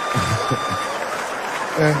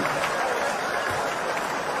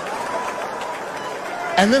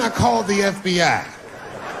and then I called the FBI.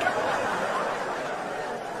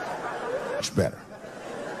 Much better.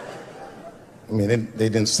 I mean, they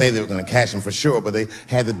didn't say they were going to cash him for sure, but they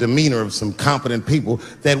had the demeanor of some competent people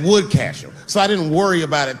that would cash him. So I didn't worry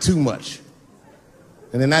about it too much.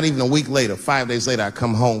 And then not even a week later, 5 days later, I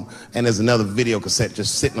come home and there's another video cassette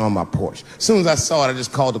just sitting on my porch. As soon as I saw it, I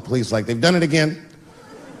just called the police like, they've done it again.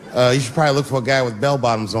 You should probably look for a guy with bell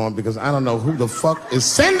bottoms on because I don't know who the fuck is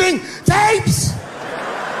sending tapes.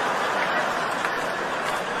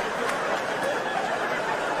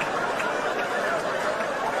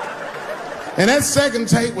 And that second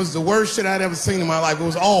tape was the worst shit I'd ever seen in my life. It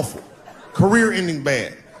was awful. Career-ending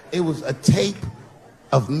bad. It was a tape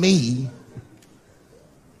of me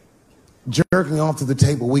jerking off to the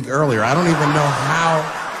tape a week earlier. I don't even know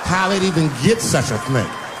how they'd even get such a thing.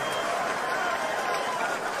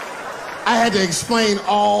 I had to explain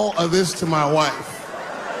all of this to my wife.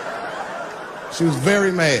 She was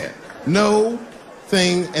very mad. No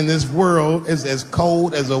thing in this world is as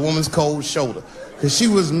cold as a woman's cold shoulder. Because she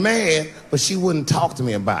was mad, but she wouldn't talk to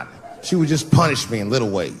me about it. She would just punish me in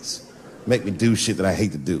little ways. Make me do shit that I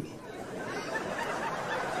hate to do.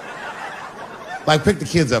 Like pick the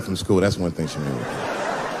kids up from school. That's one thing she made me do.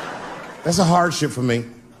 That's a hardship for me.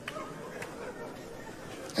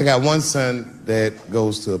 I got one son that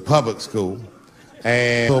goes to a public school,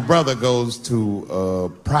 and little brother goes to a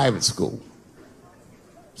private school.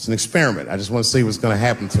 It's an experiment. I just want to see what's going to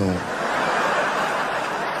happen to him.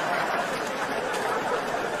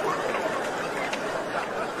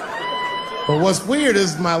 But what's weird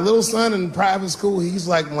is my little son in private school, he's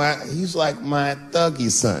like my thuggy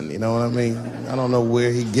son, you know what I mean? I don't know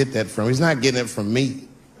where he get that from. He's not getting it from me.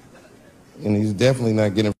 And he's definitely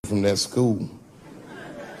not getting it from that school.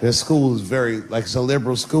 That school is it's a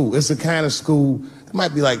liberal school. It's the kind of school, there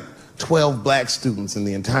might be like 12 black students in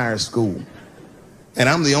the entire school. And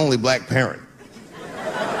I'm the only black parent.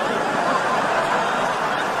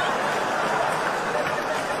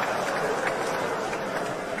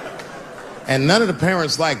 And none of the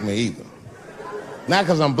parents like me either. Not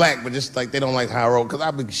because I'm black, but just like they don't like how I roll. Because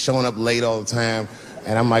I've been showing up late all the time,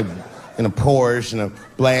 and I'm like in a Porsche and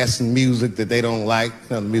blasting music that they don't like.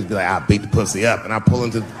 You know, the music be like, I'll beat the pussy up. And I pull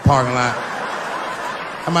into the parking lot.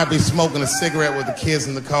 I might be smoking a cigarette with the kids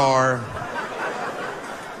in the car.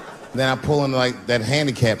 Then I pull into like that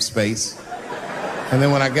handicap space. And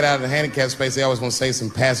then when I get out of the handicap space, they always want to say some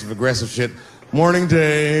passive-aggressive shit. Morning,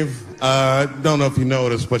 Dave. Don't know if you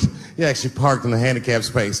noticed, but you actually parked in the handicap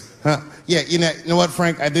space. Huh? Yeah, you know what,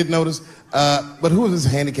 Frank? I did notice. But who is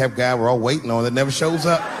this handicap guy we're all waiting on that never shows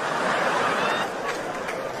up?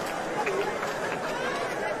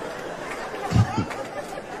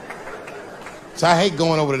 So I hate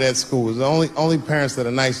going over to that school. The only parents that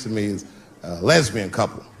are nice to me is a lesbian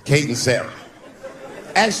couple, Kate and Sarah.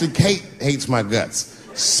 Actually, Kate hates my guts.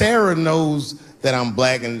 Sarah knows that I'm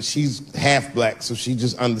black and she's half black, so she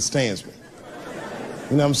just understands me.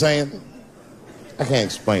 You know what I'm saying? I can't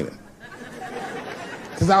explain it.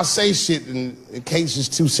 Because I'll say shit and Kate's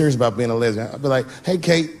just too serious about being a lesbian. I'll be like, hey,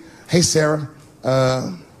 Kate, hey, Sarah,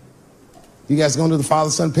 you guys gonna do the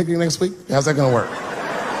father-son picnic next week? How's that gonna work?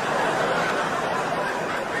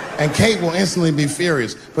 And Kate will instantly be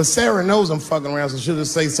furious. But Sarah knows I'm fucking around, so she'll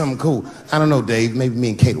just say something cool. I don't know, Dave, maybe me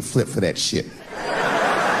and Kate will flip for that shit.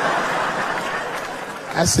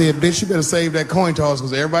 I said, bitch, you better save that coin toss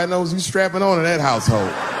because everybody knows you strapping on in that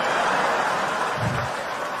household.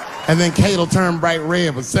 And then Kate will turn bright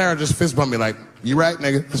red, but Sarah just fist bump me like, you right,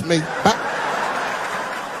 nigga? It's me. Bye.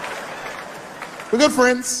 We're good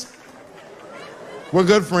friends. We're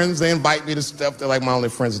good friends. They invite me to stuff. They're like my only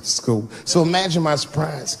friends at the school. So imagine my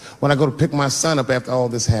surprise when I go to pick my son up after all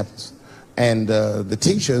this happens. And the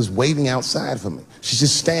teacher is waiting outside for me. She's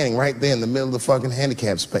just standing right there in the middle of the fucking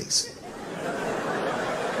handicap space.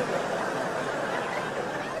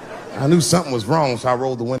 I knew something was wrong, so I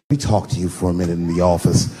rolled the window. We talked to you for a minute in the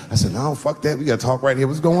office. I said, no, fuck that. We got to talk right here.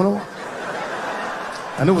 What's going on?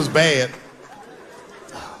 I knew it was bad.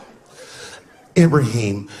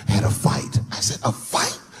 Ibrahim had a fight. I said, a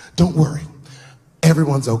fight? Don't worry.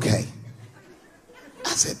 Everyone's okay. I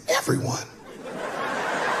said, everyone?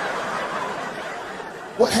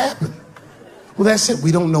 What happened? Well, that's it.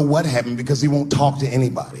 We don't know what happened because he won't talk to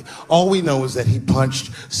anybody. All we know is that he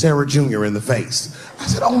punched Sarah Jr. in the face. I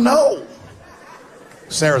said, oh no.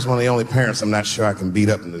 Sarah's one of the only parents I'm not sure I can beat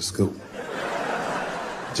up in this school.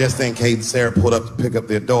 Just then, Kate and Sarah pulled up to pick up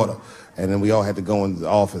their daughter. And then we all had to go into the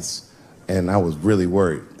office. And I was really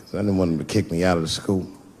worried because I didn't want them to kick me out of the school.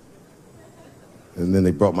 And then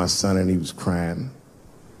they brought my son in. He was crying.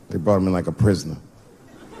 They brought him in like a prisoner.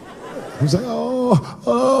 He was like, oh.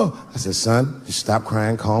 I said, son, just stop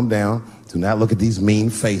crying, calm down. Do not look at these mean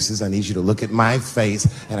faces. I need you to look at my face.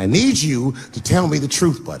 And I need you to tell me the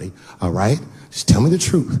truth, buddy. All right? Just tell me the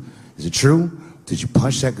truth. Is it true? Did you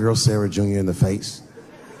punch that girl, Sarah Jr., in the face?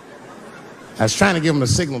 I was trying to give him a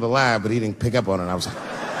signal to lie, but he didn't pick up on it. I was like...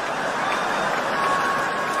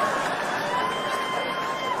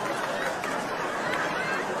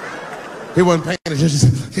 He wasn't paying attention. He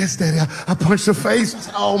said, yes, Daddy, I punched her face. I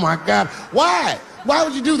said, oh, my God. Why? Why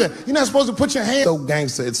would you do that? You're not supposed to put your hand... So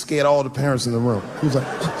gangster, it scared all the parents in the room. He was like,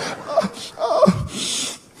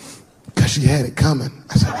 because she had it coming.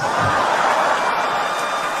 I said,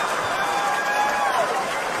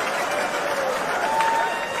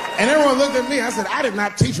 And everyone looked at me. I said, I did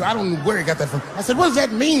not teach you. I don't know where you got that from. I said, what does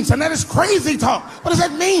that mean, son? That is crazy talk. What does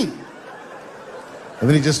that mean? And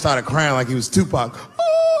then he just started crying like he was Tupac.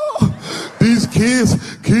 Oh, these kids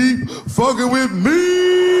keep fucking with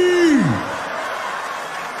me.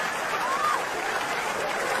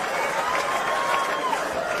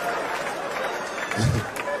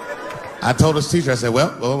 I told his teacher, I said,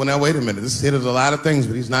 well, now wait a minute. This kid is a lot of things,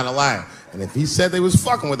 but he's not a liar. And if he said they was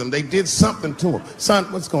fucking with him, they did something to him. Son,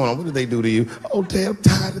 what's going on? What did they do to you? Oh, Dad, I'm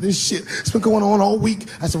tired of this shit. It's been going on all week.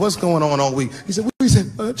 I said, what's going on all week? He said, we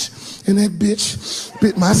said much, and that bitch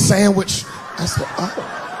bit my sandwich. I said,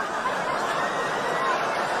 oh.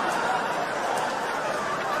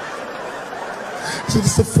 He said,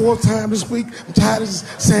 it's the fourth time this week. I'm tired of this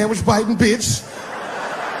sandwich biting bitch.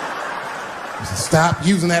 I said, stop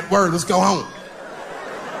using that word. Let's go home.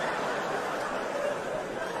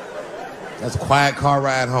 That's a quiet car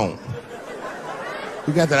ride home.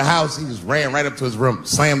 We got to the house, he just ran right up to his room,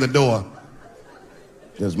 slammed the door.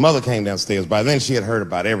 His mother came downstairs. By then, she had heard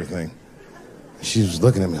about everything. She was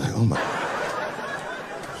looking at me like, oh my.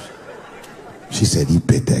 She said, you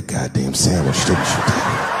bit that goddamn sandwich, didn't you,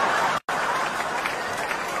 Daddy?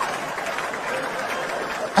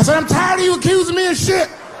 I said, I'm tired of you accusing me of shit.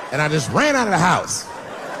 And I just ran out of the house,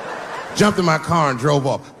 jumped in my car and drove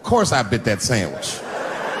off. Of course I bit that sandwich.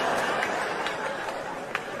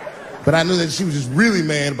 But I knew that she was just really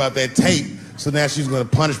mad about that tape, so now she was going to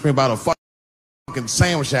punish me about a fucking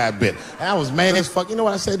sandwich I bit. And I was mad as fuck. You know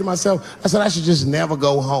what I said to myself? I said, I should just never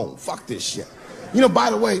go home. Fuck this shit. You know, by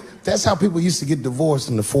the way, that's how people used to get divorced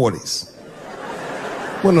in the 40s.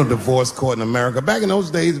 Wasn't no divorce court in America. Back in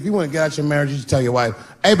those days, if you want to get out your marriage, you should tell your wife,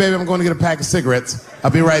 hey, baby, I'm going to get a pack of cigarettes.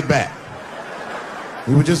 I'll be right back.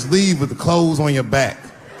 You would just leave with the clothes on your back.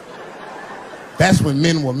 That's when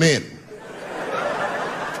men were men.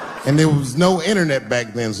 And there was no internet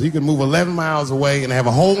back then, so you could move 11 miles away and have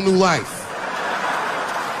a whole new life.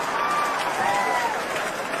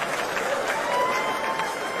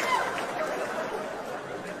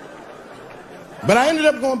 But I ended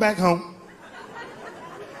up going back home.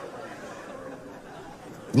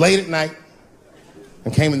 Late at night,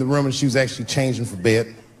 and came in the room and she was actually changing for bed.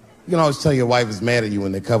 You can always tell your wife is mad at you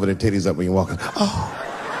when they cover their titties up when you're walking. Oh.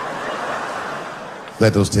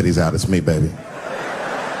 Let those titties out, it's me, baby.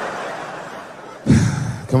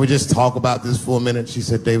 Can we just talk about this for a minute? She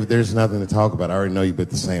said, David, there's nothing to talk about. I already know you bit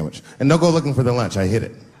the sandwich. And don't go looking for the lunch, I hid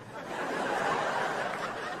it.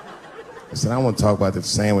 I said, I don't want to talk about the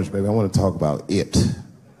sandwich, baby. I want to talk about it.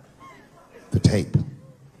 The tape.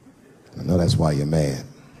 I know that's why you're mad.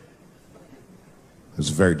 It was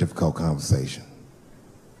a very difficult conversation.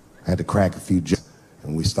 I had to crack a few jokes,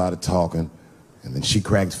 and we started talking, and then she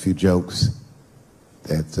cracked a few jokes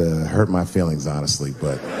that hurt my feelings, honestly,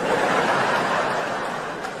 but...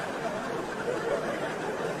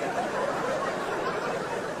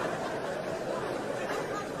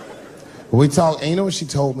 We talked, and you know what she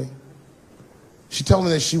told me? She told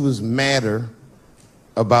me that she was madder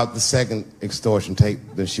about the second extortion tape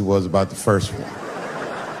than she was about the first one.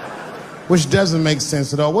 Which doesn't make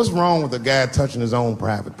sense at all. What's wrong with a guy touching his own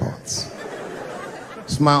private parts?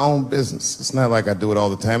 It's my own business. It's not like I do it all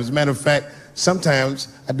the time. As a matter of fact, sometimes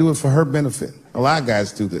I do it for her benefit. A lot of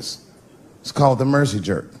guys do this. It's called the mercy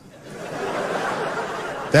jerk.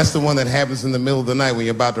 That's the one that happens in the middle of the night when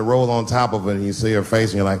you're about to roll on top of it and you see her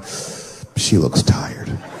face and you're like, she looks tired.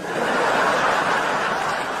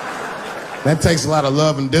 That takes a lot of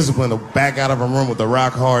love and discipline to back out of a room with a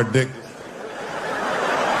rock hard dick.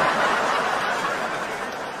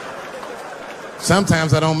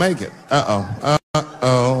 Sometimes I don't make it. Uh-oh.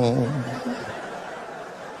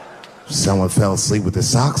 Someone fell asleep with their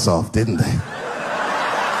socks off, didn't they?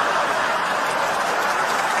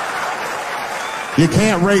 You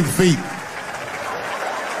can't rape feet.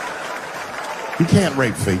 You can't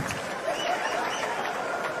rape feet.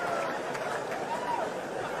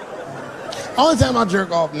 Only time I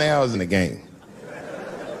jerk off now is in the game.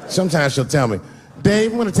 Sometimes she'll tell me,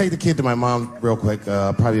 Dave, I'm going to take the kid to my mom real quick.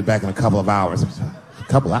 Probably be back in a couple of hours. A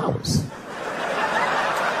couple hours?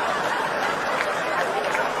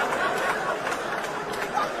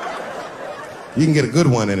 You can get a good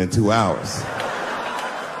one in 2 hours.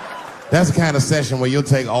 That's the kind of session where you'll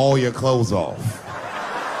take all your clothes off.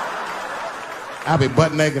 I'll be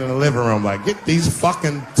butt naked in the living room like, get these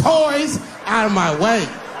fucking toys out of my way.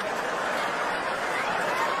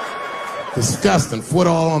 Disgusting. Foot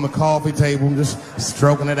all on the coffee table, just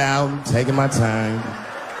stroking it out, taking my time.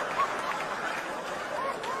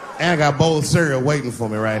 And I got a bowl of cereal waiting for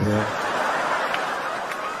me right here.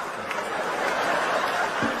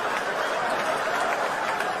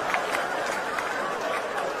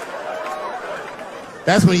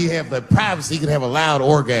 That's when you have the privacy, you can have a loud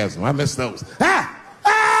orgasm. I miss those. Ah!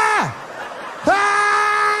 Ah!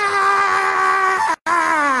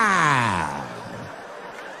 Ah!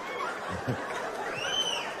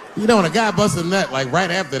 You know, when a guy busts a nut, like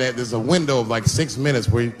right after that, there's a window of like 6 minutes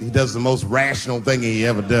where he does the most rational thing he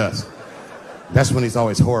ever does. That's when he's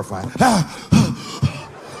always horrified. Ah!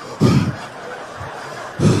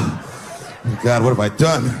 Oh God, what have I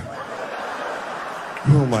done?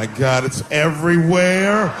 Oh my God, it's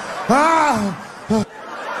everywhere. Ah!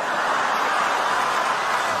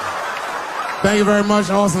 Thank you very much,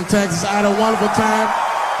 Austin, Texas. I had a wonderful time.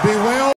 Be well.